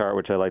funny chart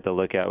which I like to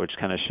look at, which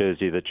kind of shows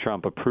you the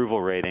Trump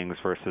approval ratings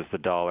versus the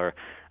dollar.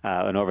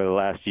 And over the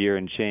last year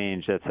and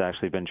change, that's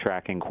actually been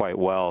tracking quite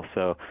well.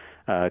 So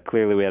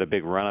clearly we had a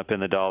big run-up in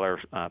the dollar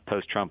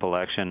post-Trump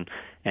election,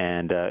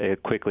 and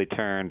it quickly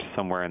turned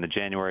somewhere in the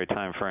January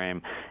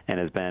timeframe and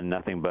has been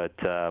nothing but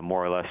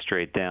more or less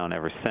straight down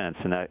ever since.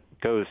 And that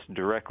goes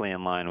directly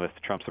in line with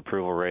Trump's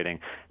approval rating.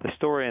 The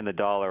story in the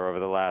dollar over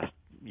the last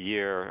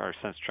year or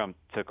since Trump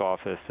took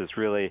office is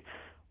really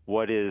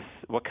what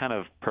kind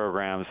of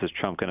programs is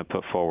Trump going to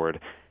put forward?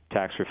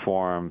 Tax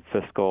reform,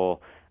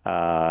 fiscal,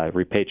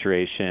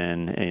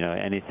 repatriation,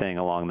 anything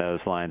along those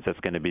lines that's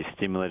going to be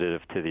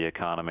stimulative to the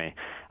economy,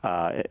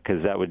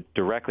 because that would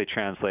directly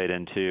translate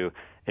into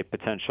a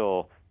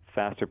potential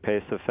faster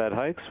pace of Fed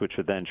hikes, which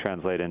would then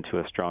translate into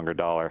a stronger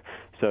dollar.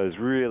 So it's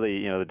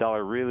really, the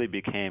dollar really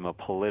became a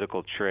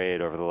political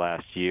trade over the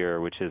last year,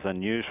 which is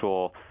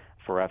unusual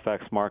for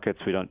FX markets.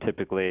 We don't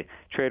typically,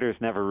 traders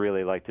never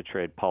really like to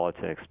trade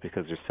politics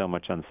because there's so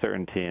much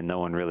uncertainty and no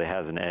one really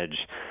has an edge.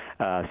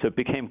 So it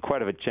became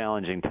quite of a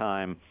challenging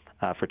time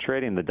for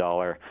trading the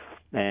dollar.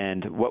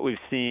 And what we've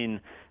seen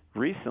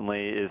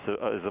recently is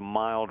a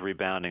mild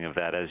rebounding of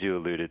that, as you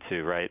alluded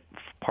to, right?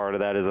 Part of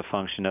that is a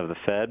function of the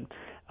Fed.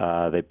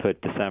 They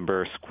put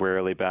December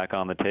squarely back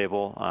on the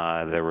table.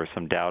 There was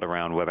some doubt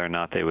around whether or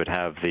not they would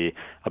have the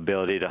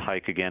ability to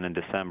hike again in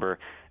December.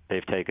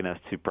 They've taken us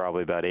to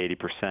probably about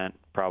 80%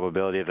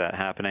 probability of that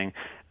happening.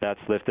 That's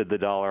lifted the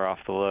dollar off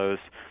the lows.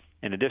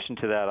 In addition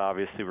to that,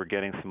 obviously, we're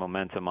getting some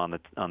momentum on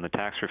the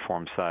tax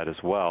reform side as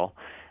well,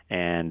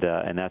 and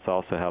that's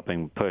also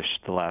helping push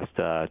the last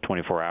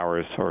 24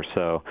 hours or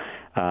so.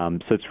 So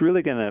it's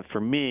really going to,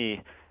 for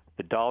me,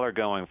 the dollar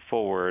going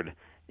forward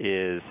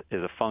is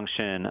a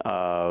function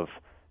of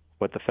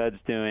what the Fed's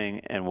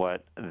doing and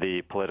what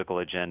the political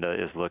agenda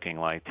is looking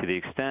like. To the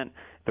extent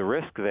the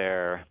risk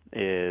there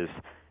is,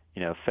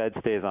 Fed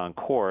stays on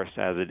course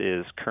as it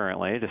is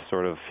currently, just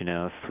sort of, 2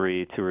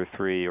 or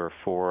 3 or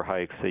 4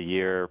 hikes a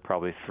year,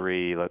 probably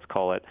 3, let's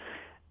call it.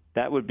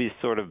 That would be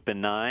sort of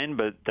benign,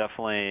 but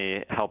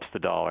definitely helps the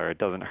dollar. It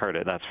doesn't hurt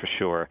it, that's for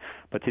sure.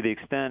 But to the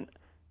extent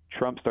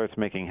Trump starts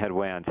making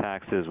headway on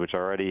taxes, which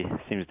already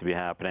seems to be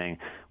happening,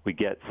 we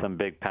get some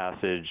big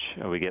passage,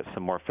 we get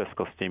some more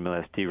fiscal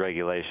stimulus,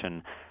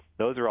 deregulation.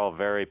 Those are all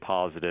very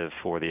positive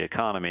for the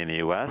economy in the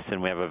U.S.,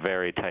 and we have a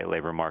very tight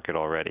labor market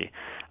already.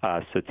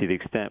 So to the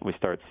extent we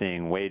start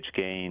seeing wage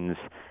gains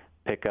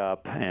pick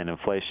up and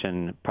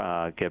inflation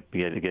get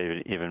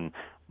even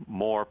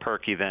more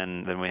perky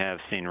than we have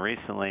seen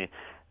recently,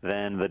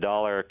 then the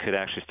dollar could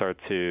actually start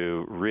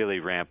to really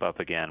ramp up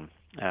again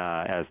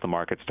as the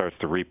market starts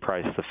to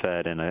reprice the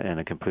Fed in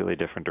a completely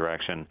different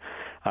direction.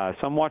 So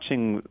I'm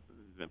watching,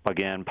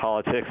 again,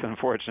 politics,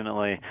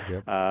 unfortunately,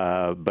 yep.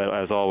 But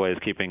as always,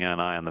 keeping an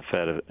eye on the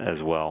Fed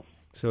as well.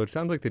 So it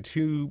sounds like the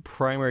two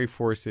primary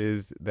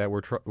forces that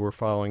we're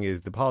following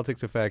is the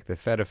politics effect, the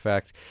Fed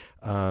effect,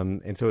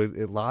 and so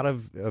a lot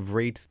of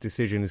rates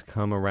decisions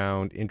come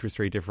around interest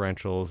rate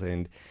differentials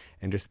and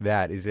just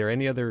that. Is there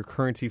any other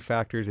currency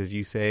factors, as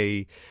you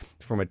say,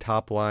 from a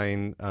top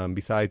line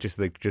besides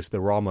just the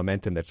raw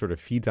momentum that sort of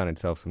feeds on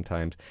itself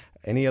sometimes?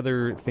 Any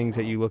other things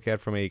that you look at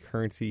from a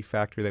currency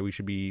factor that we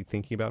should be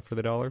thinking about for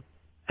the dollar?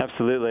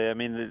 Absolutely. I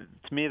mean,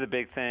 to me, the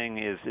big thing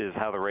is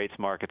how the rates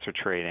markets are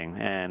trading,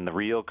 and the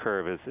yield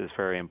curve is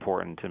very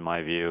important in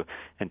my view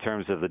in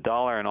terms of the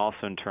dollar and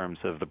also in terms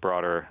of the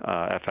broader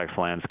FX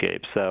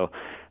landscape. So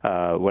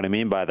what I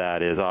mean by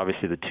that is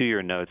obviously the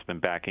 2-year note's been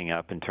backing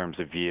up in terms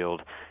of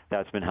yield.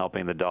 That's been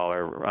helping the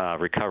dollar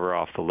recover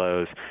off the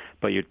lows.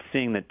 But you're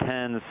seeing the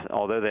 10s,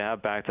 although they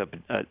have backed up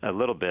a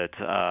little bit,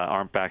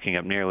 aren't backing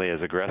up nearly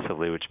as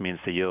aggressively, which means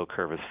the yield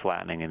curve is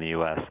flattening in the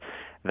U.S.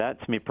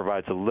 That, to me,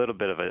 provides a little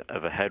bit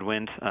of a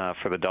headwind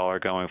for the dollar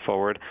going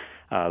forward.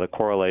 The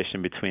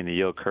correlation between the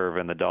yield curve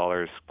and the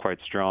dollar is quite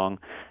strong.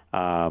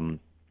 So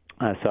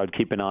I'd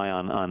keep an eye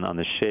on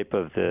the shape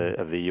of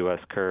the U.S.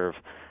 curve.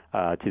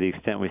 To the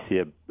extent we see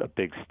a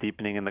big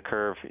steepening in the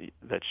curve,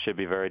 that should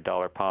be very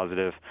dollar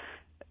positive.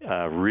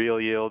 Real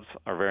yields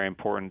are very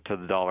important to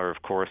the dollar,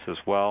 of course, as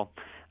well.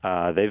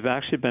 They've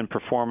actually been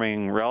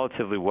performing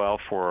relatively well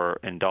for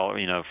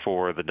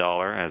the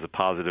dollar as a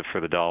positive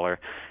for the dollar.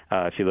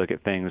 If you look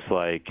at things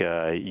like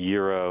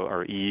Euro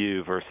or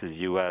EU versus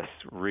U.S.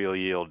 real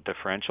yield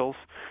differentials,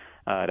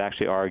 it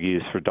actually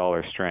argues for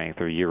dollar strength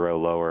or Euro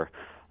lower,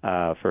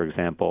 for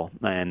example.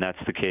 And that's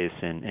the case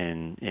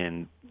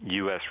in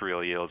U.S.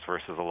 real yields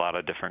versus a lot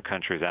of different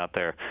countries out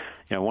there.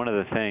 One of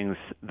the things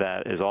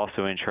that is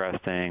also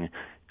interesting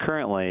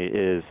currently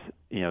is,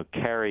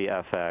 carry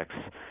FX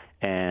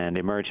and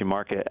emerging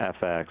market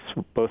FX,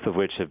 both of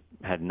which have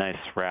had nice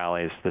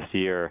rallies this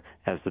year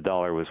as the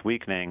dollar was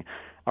weakening,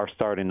 are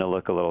starting to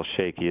look a little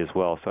shaky as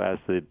well. So as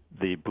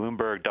the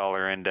Bloomberg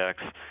Dollar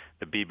Index,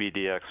 the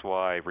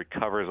BBDXY,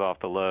 recovers off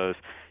the lows,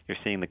 you're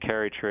seeing the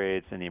carry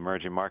trades and the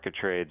emerging market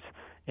trades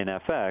in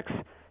FX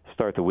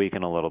start to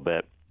weaken a little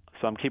bit.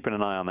 So I'm keeping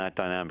an eye on that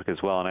dynamic as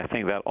well, and I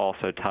think that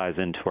also ties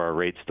into our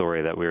rate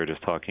story that we were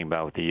just talking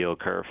about with the yield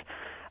curve.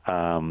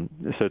 So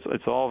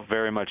it's all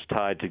very much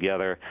tied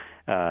together.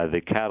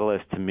 The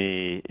catalyst to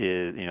me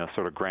is,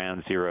 sort of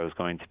ground zero is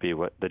going to be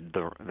what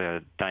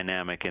the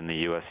dynamic in the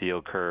U.S.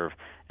 yield curve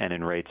and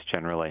in rates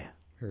generally.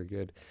 Very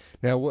good.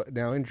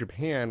 Now in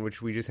Japan,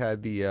 which we just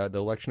had the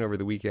election over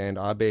the weekend,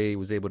 Abe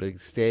was able to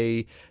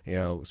stay,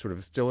 sort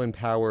of still in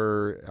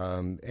power.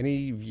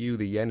 Any view?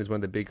 The yen is one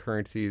of the big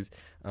currencies.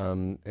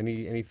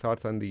 Any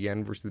thoughts on the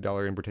yen versus the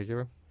dollar in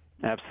particular?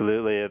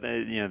 Absolutely.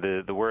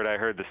 The word I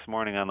heard this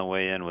morning on the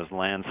way in was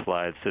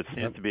landslide. So it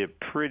seems to be a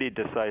pretty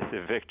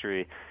decisive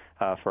victory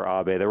for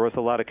Abe. There was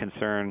a lot of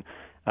concern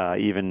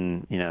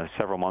even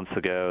several months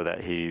ago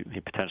that he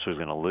potentially was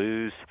going to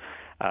lose.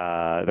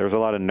 There was a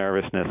lot of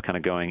nervousness kind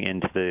of going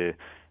into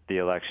the the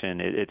election.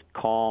 It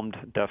calmed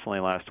definitely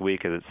last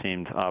week as it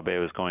seemed Abe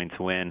was going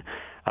to win.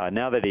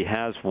 Now that he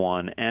has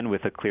won, and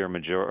with a clear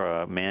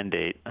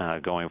mandate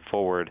going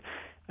forward,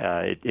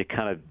 it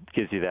kind of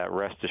gives you that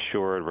rest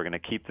assured. We're going to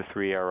keep the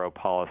three-arrow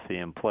policy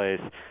in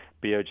place.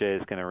 BOJ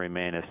is going to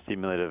remain as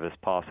stimulative as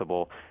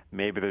possible.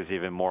 Maybe there's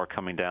even more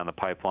coming down the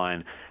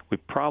pipeline. We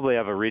probably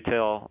have a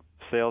retail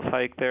sales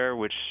hike there,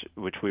 which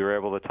we were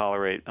able to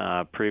tolerate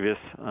previous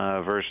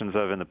versions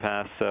of in the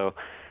past. So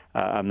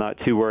I'm not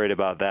too worried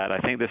about that. I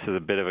think this is a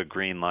bit of a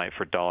green light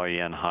for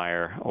dollar-yen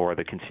higher or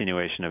the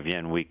continuation of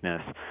yen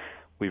weakness.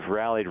 We've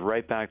rallied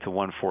right back to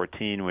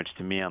 114, which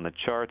to me on the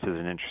charts is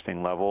an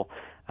interesting level.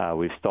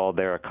 We've stalled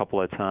there a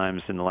couple of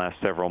times in the last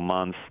several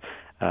months.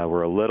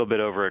 We're a little bit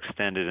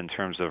overextended in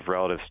terms of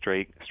relative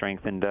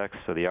strength index,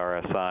 so the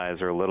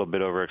RSIs are a little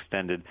bit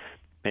overextended.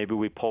 Maybe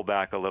we pull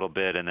back a little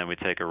bit and then we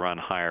take a run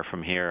higher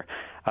from here.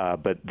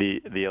 But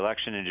the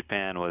election in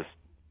Japan was,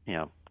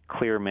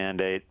 clear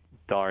mandate.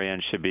 Dollar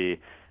yen should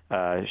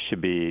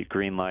be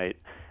green light.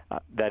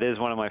 That is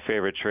one of my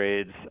favorite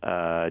trades.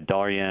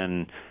 Dollar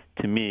yen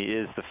to me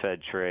is the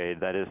Fed trade.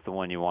 That is the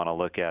one you want to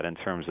look at in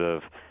terms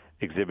of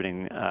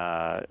exhibiting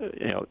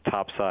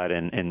topside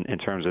in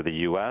terms of the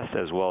U.S.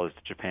 as well as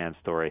the Japan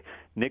story.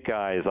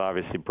 Nikkei is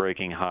obviously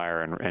breaking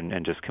higher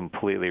and just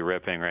completely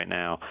ripping right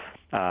now.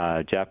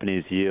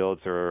 Japanese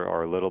yields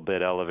are a little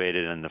bit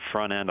elevated in the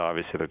front end.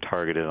 Obviously, they're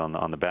targeted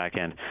on the back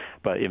end.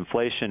 But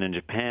inflation in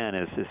Japan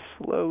is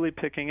slowly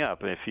picking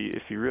up. And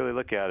if you really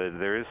look at it,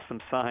 there is some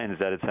signs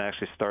that it's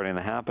actually starting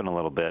to happen a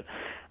little bit.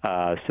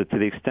 So to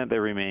the extent they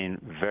remain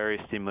very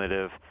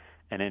stimulative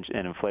and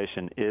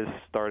inflation is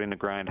starting to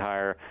grind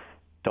higher,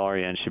 dollar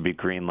yen should be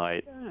green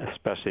light,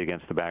 especially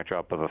against the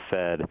backdrop of a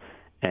Fed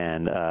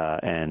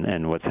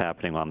and what's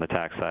happening on the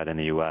tax side in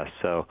the U.S.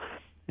 So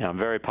I'm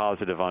very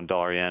positive on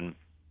dollar yen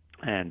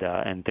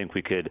and think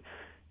we could,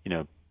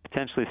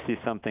 potentially see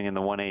something in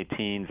the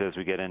 118s as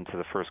we get into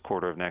the first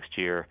quarter of next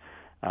year,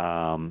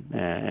 and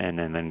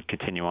then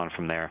continue on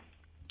from there.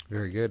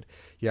 Very good.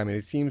 Yeah,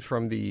 it seems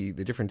from the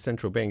different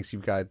central banks,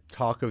 you've got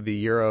talk of the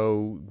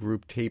Euro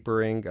group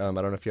tapering. I don't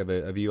know if you have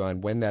a view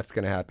on when that's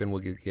going to happen. We'll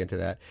get into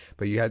that.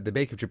 But you had the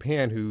Bank of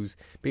Japan, who's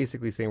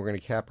basically saying we're going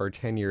to cap our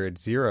 10-year at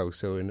zero.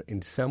 So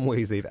in some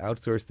ways, they've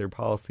outsourced their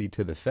policy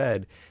to the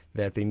Fed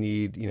that they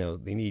need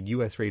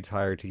U.S. rates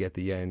higher to get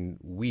the yen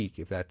weak,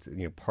 if that's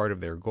part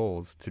of their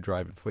goals to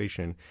drive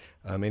inflation.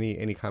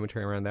 Any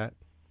commentary around that?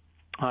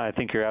 I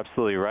think you're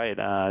absolutely right.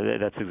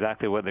 That's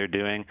exactly what they're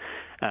doing.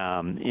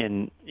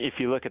 If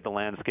you look at the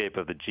landscape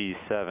of the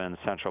G7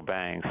 central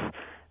banks,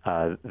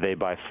 they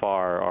by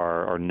far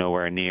are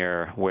nowhere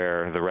near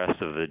where the rest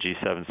of the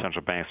G7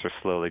 central banks are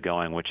slowly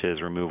going, which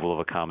is removal of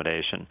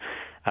accommodation.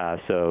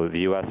 So the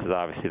U.S. is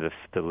obviously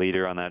the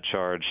leader on that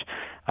charge.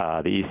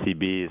 The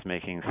ECB is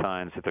making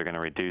signs that they're going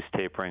to reduce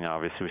tapering.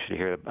 Obviously, we should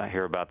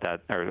hear about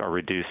that, or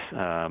reduce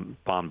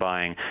bond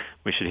buying.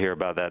 We should hear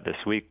about that this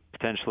week,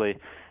 potentially.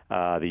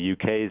 The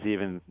UK is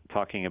even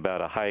talking about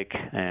a hike,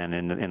 and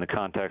in the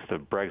context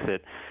of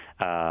Brexit,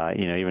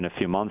 even a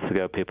few months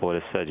ago, people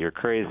would have said you're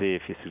crazy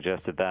if you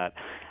suggested that.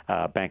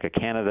 Bank of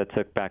Canada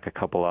took back a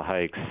couple of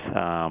hikes.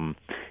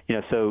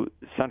 So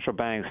central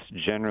banks,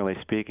 generally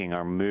speaking,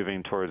 are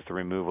moving towards the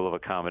removal of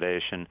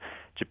accommodation.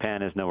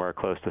 Japan is nowhere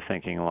close to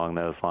thinking along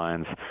those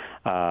lines,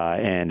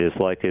 and is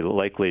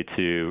likely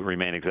to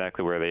remain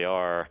exactly where they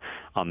are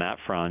on that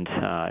front,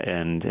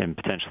 and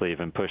potentially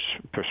even push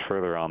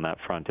further on that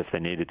front if they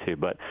needed to.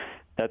 But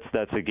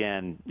that's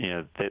again,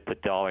 the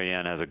dollar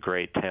yen has a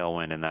great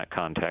tailwind in that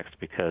context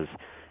because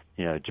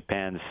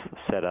Japan's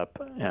set up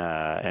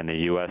and the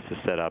U.S. is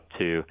set up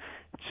to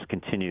just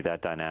continue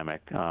that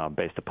dynamic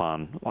based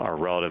upon our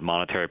relative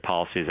monetary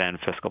policies and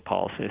fiscal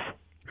policies.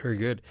 Very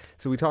good.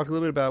 So we talked a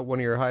little bit about one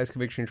of your highest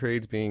conviction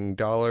trades being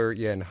dollar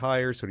yen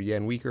higher, sort of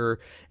yen weaker.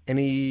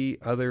 Any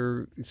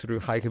other sort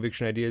of high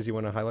conviction ideas you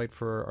want to highlight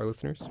for our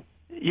listeners?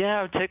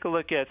 Yeah, take a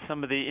look at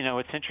some of the,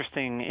 what's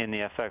interesting in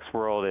the FX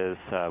world is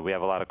we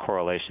have a lot of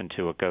correlation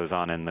to what goes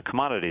on in the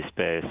commodity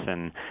space.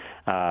 And,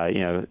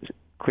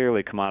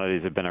 clearly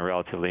commodities have been a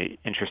relatively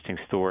interesting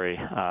story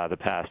the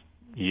past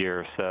year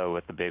or so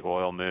with the big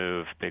oil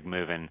move, big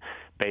move in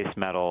base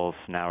metals.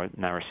 Now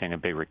we're seeing a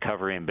big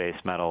recovery in base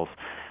metals.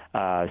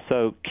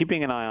 So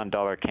keeping an eye on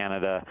dollar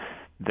Canada,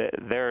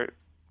 they're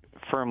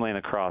firmly in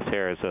the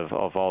crosshairs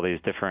of all these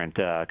different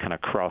kind of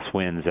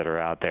crosswinds that are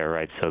out there,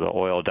 right? So the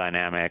oil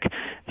dynamic,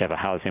 you have a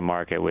housing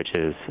market which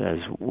has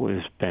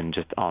been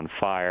just on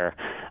fire.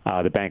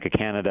 The Bank of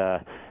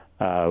Canada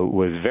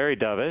was very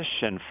dovish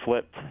and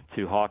flipped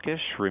to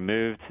hawkish,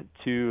 removed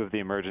two of the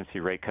emergency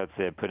rate cuts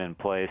they had put in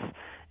place,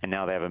 and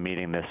now they have a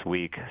meeting this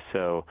week.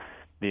 So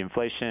the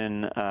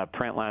inflation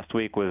print last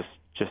week was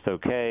just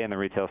okay, and the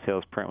retail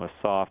sales print was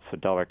soft, so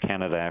dollar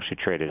Canada actually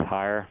traded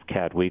higher,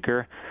 CAD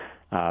weaker.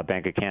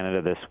 Bank of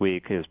Canada this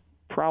week is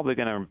probably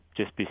going to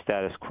just be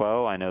status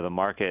quo. I know the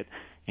market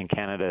in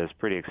Canada is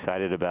pretty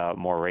excited about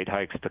more rate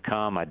hikes to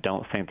come. I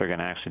don't think they're going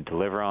to actually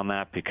deliver on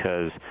that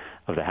because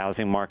of the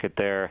housing market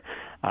there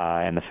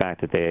and the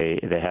fact that they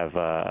have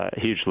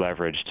huge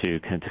leverage to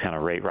kind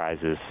of rate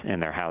rises in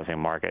their housing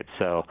market.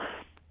 So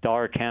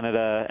dollar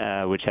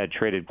Canada, which had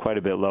traded quite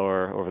a bit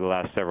lower over the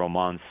last several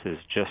months, is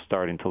just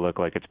starting to look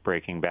like it's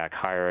breaking back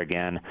higher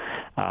again.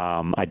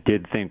 I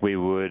did think we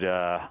would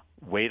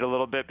wait a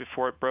little bit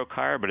before it broke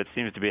higher, but it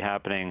seems to be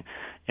happening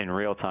in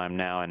real time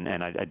now,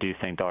 and I do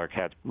think dollar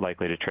CAD's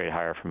likely to trade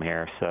higher from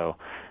here. So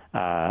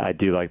I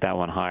do like that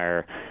one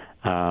higher.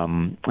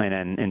 And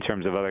then in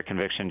terms of other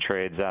conviction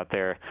trades out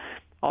there,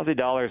 Aussie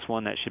dollar is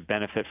one that should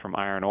benefit from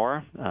iron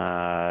ore.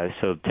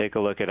 So take a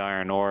look at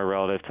iron ore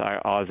relative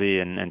to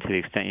Aussie, and to the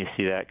extent you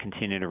see that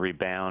continue to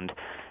rebound,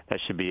 that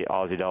should be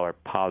Aussie dollar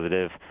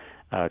positive,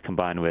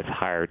 combined with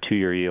higher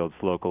 2-year yields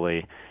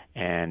locally,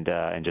 and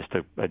just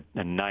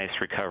a nice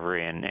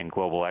recovery in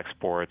global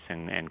exports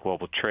and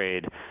global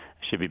trade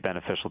should be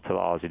beneficial to the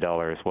Aussie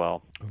dollar as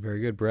well. Very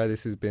good, Brad.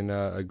 This has been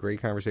a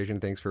great conversation.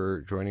 Thanks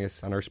for joining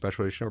us on our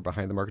special edition of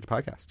Behind the Markets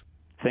podcast.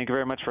 Thank you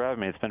very much for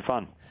having me. It's been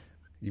fun.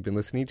 You've been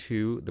listening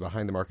to the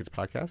Behind the Markets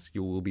podcast.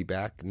 You will be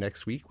back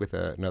next week with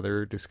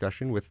another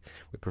discussion with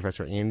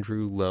Professor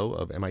Andrew Lowe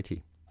of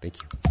MIT. Thank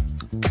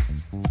you.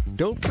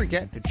 Don't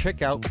forget to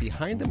check out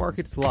Behind the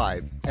Markets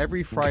Live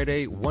every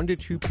Friday, 1 to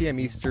 2 p.m.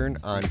 Eastern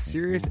on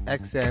Sirius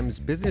XM's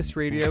Business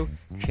Radio,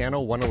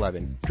 Channel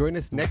 111. Join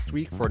us next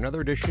week for another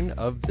edition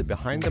of the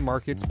Behind the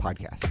Markets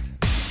podcast.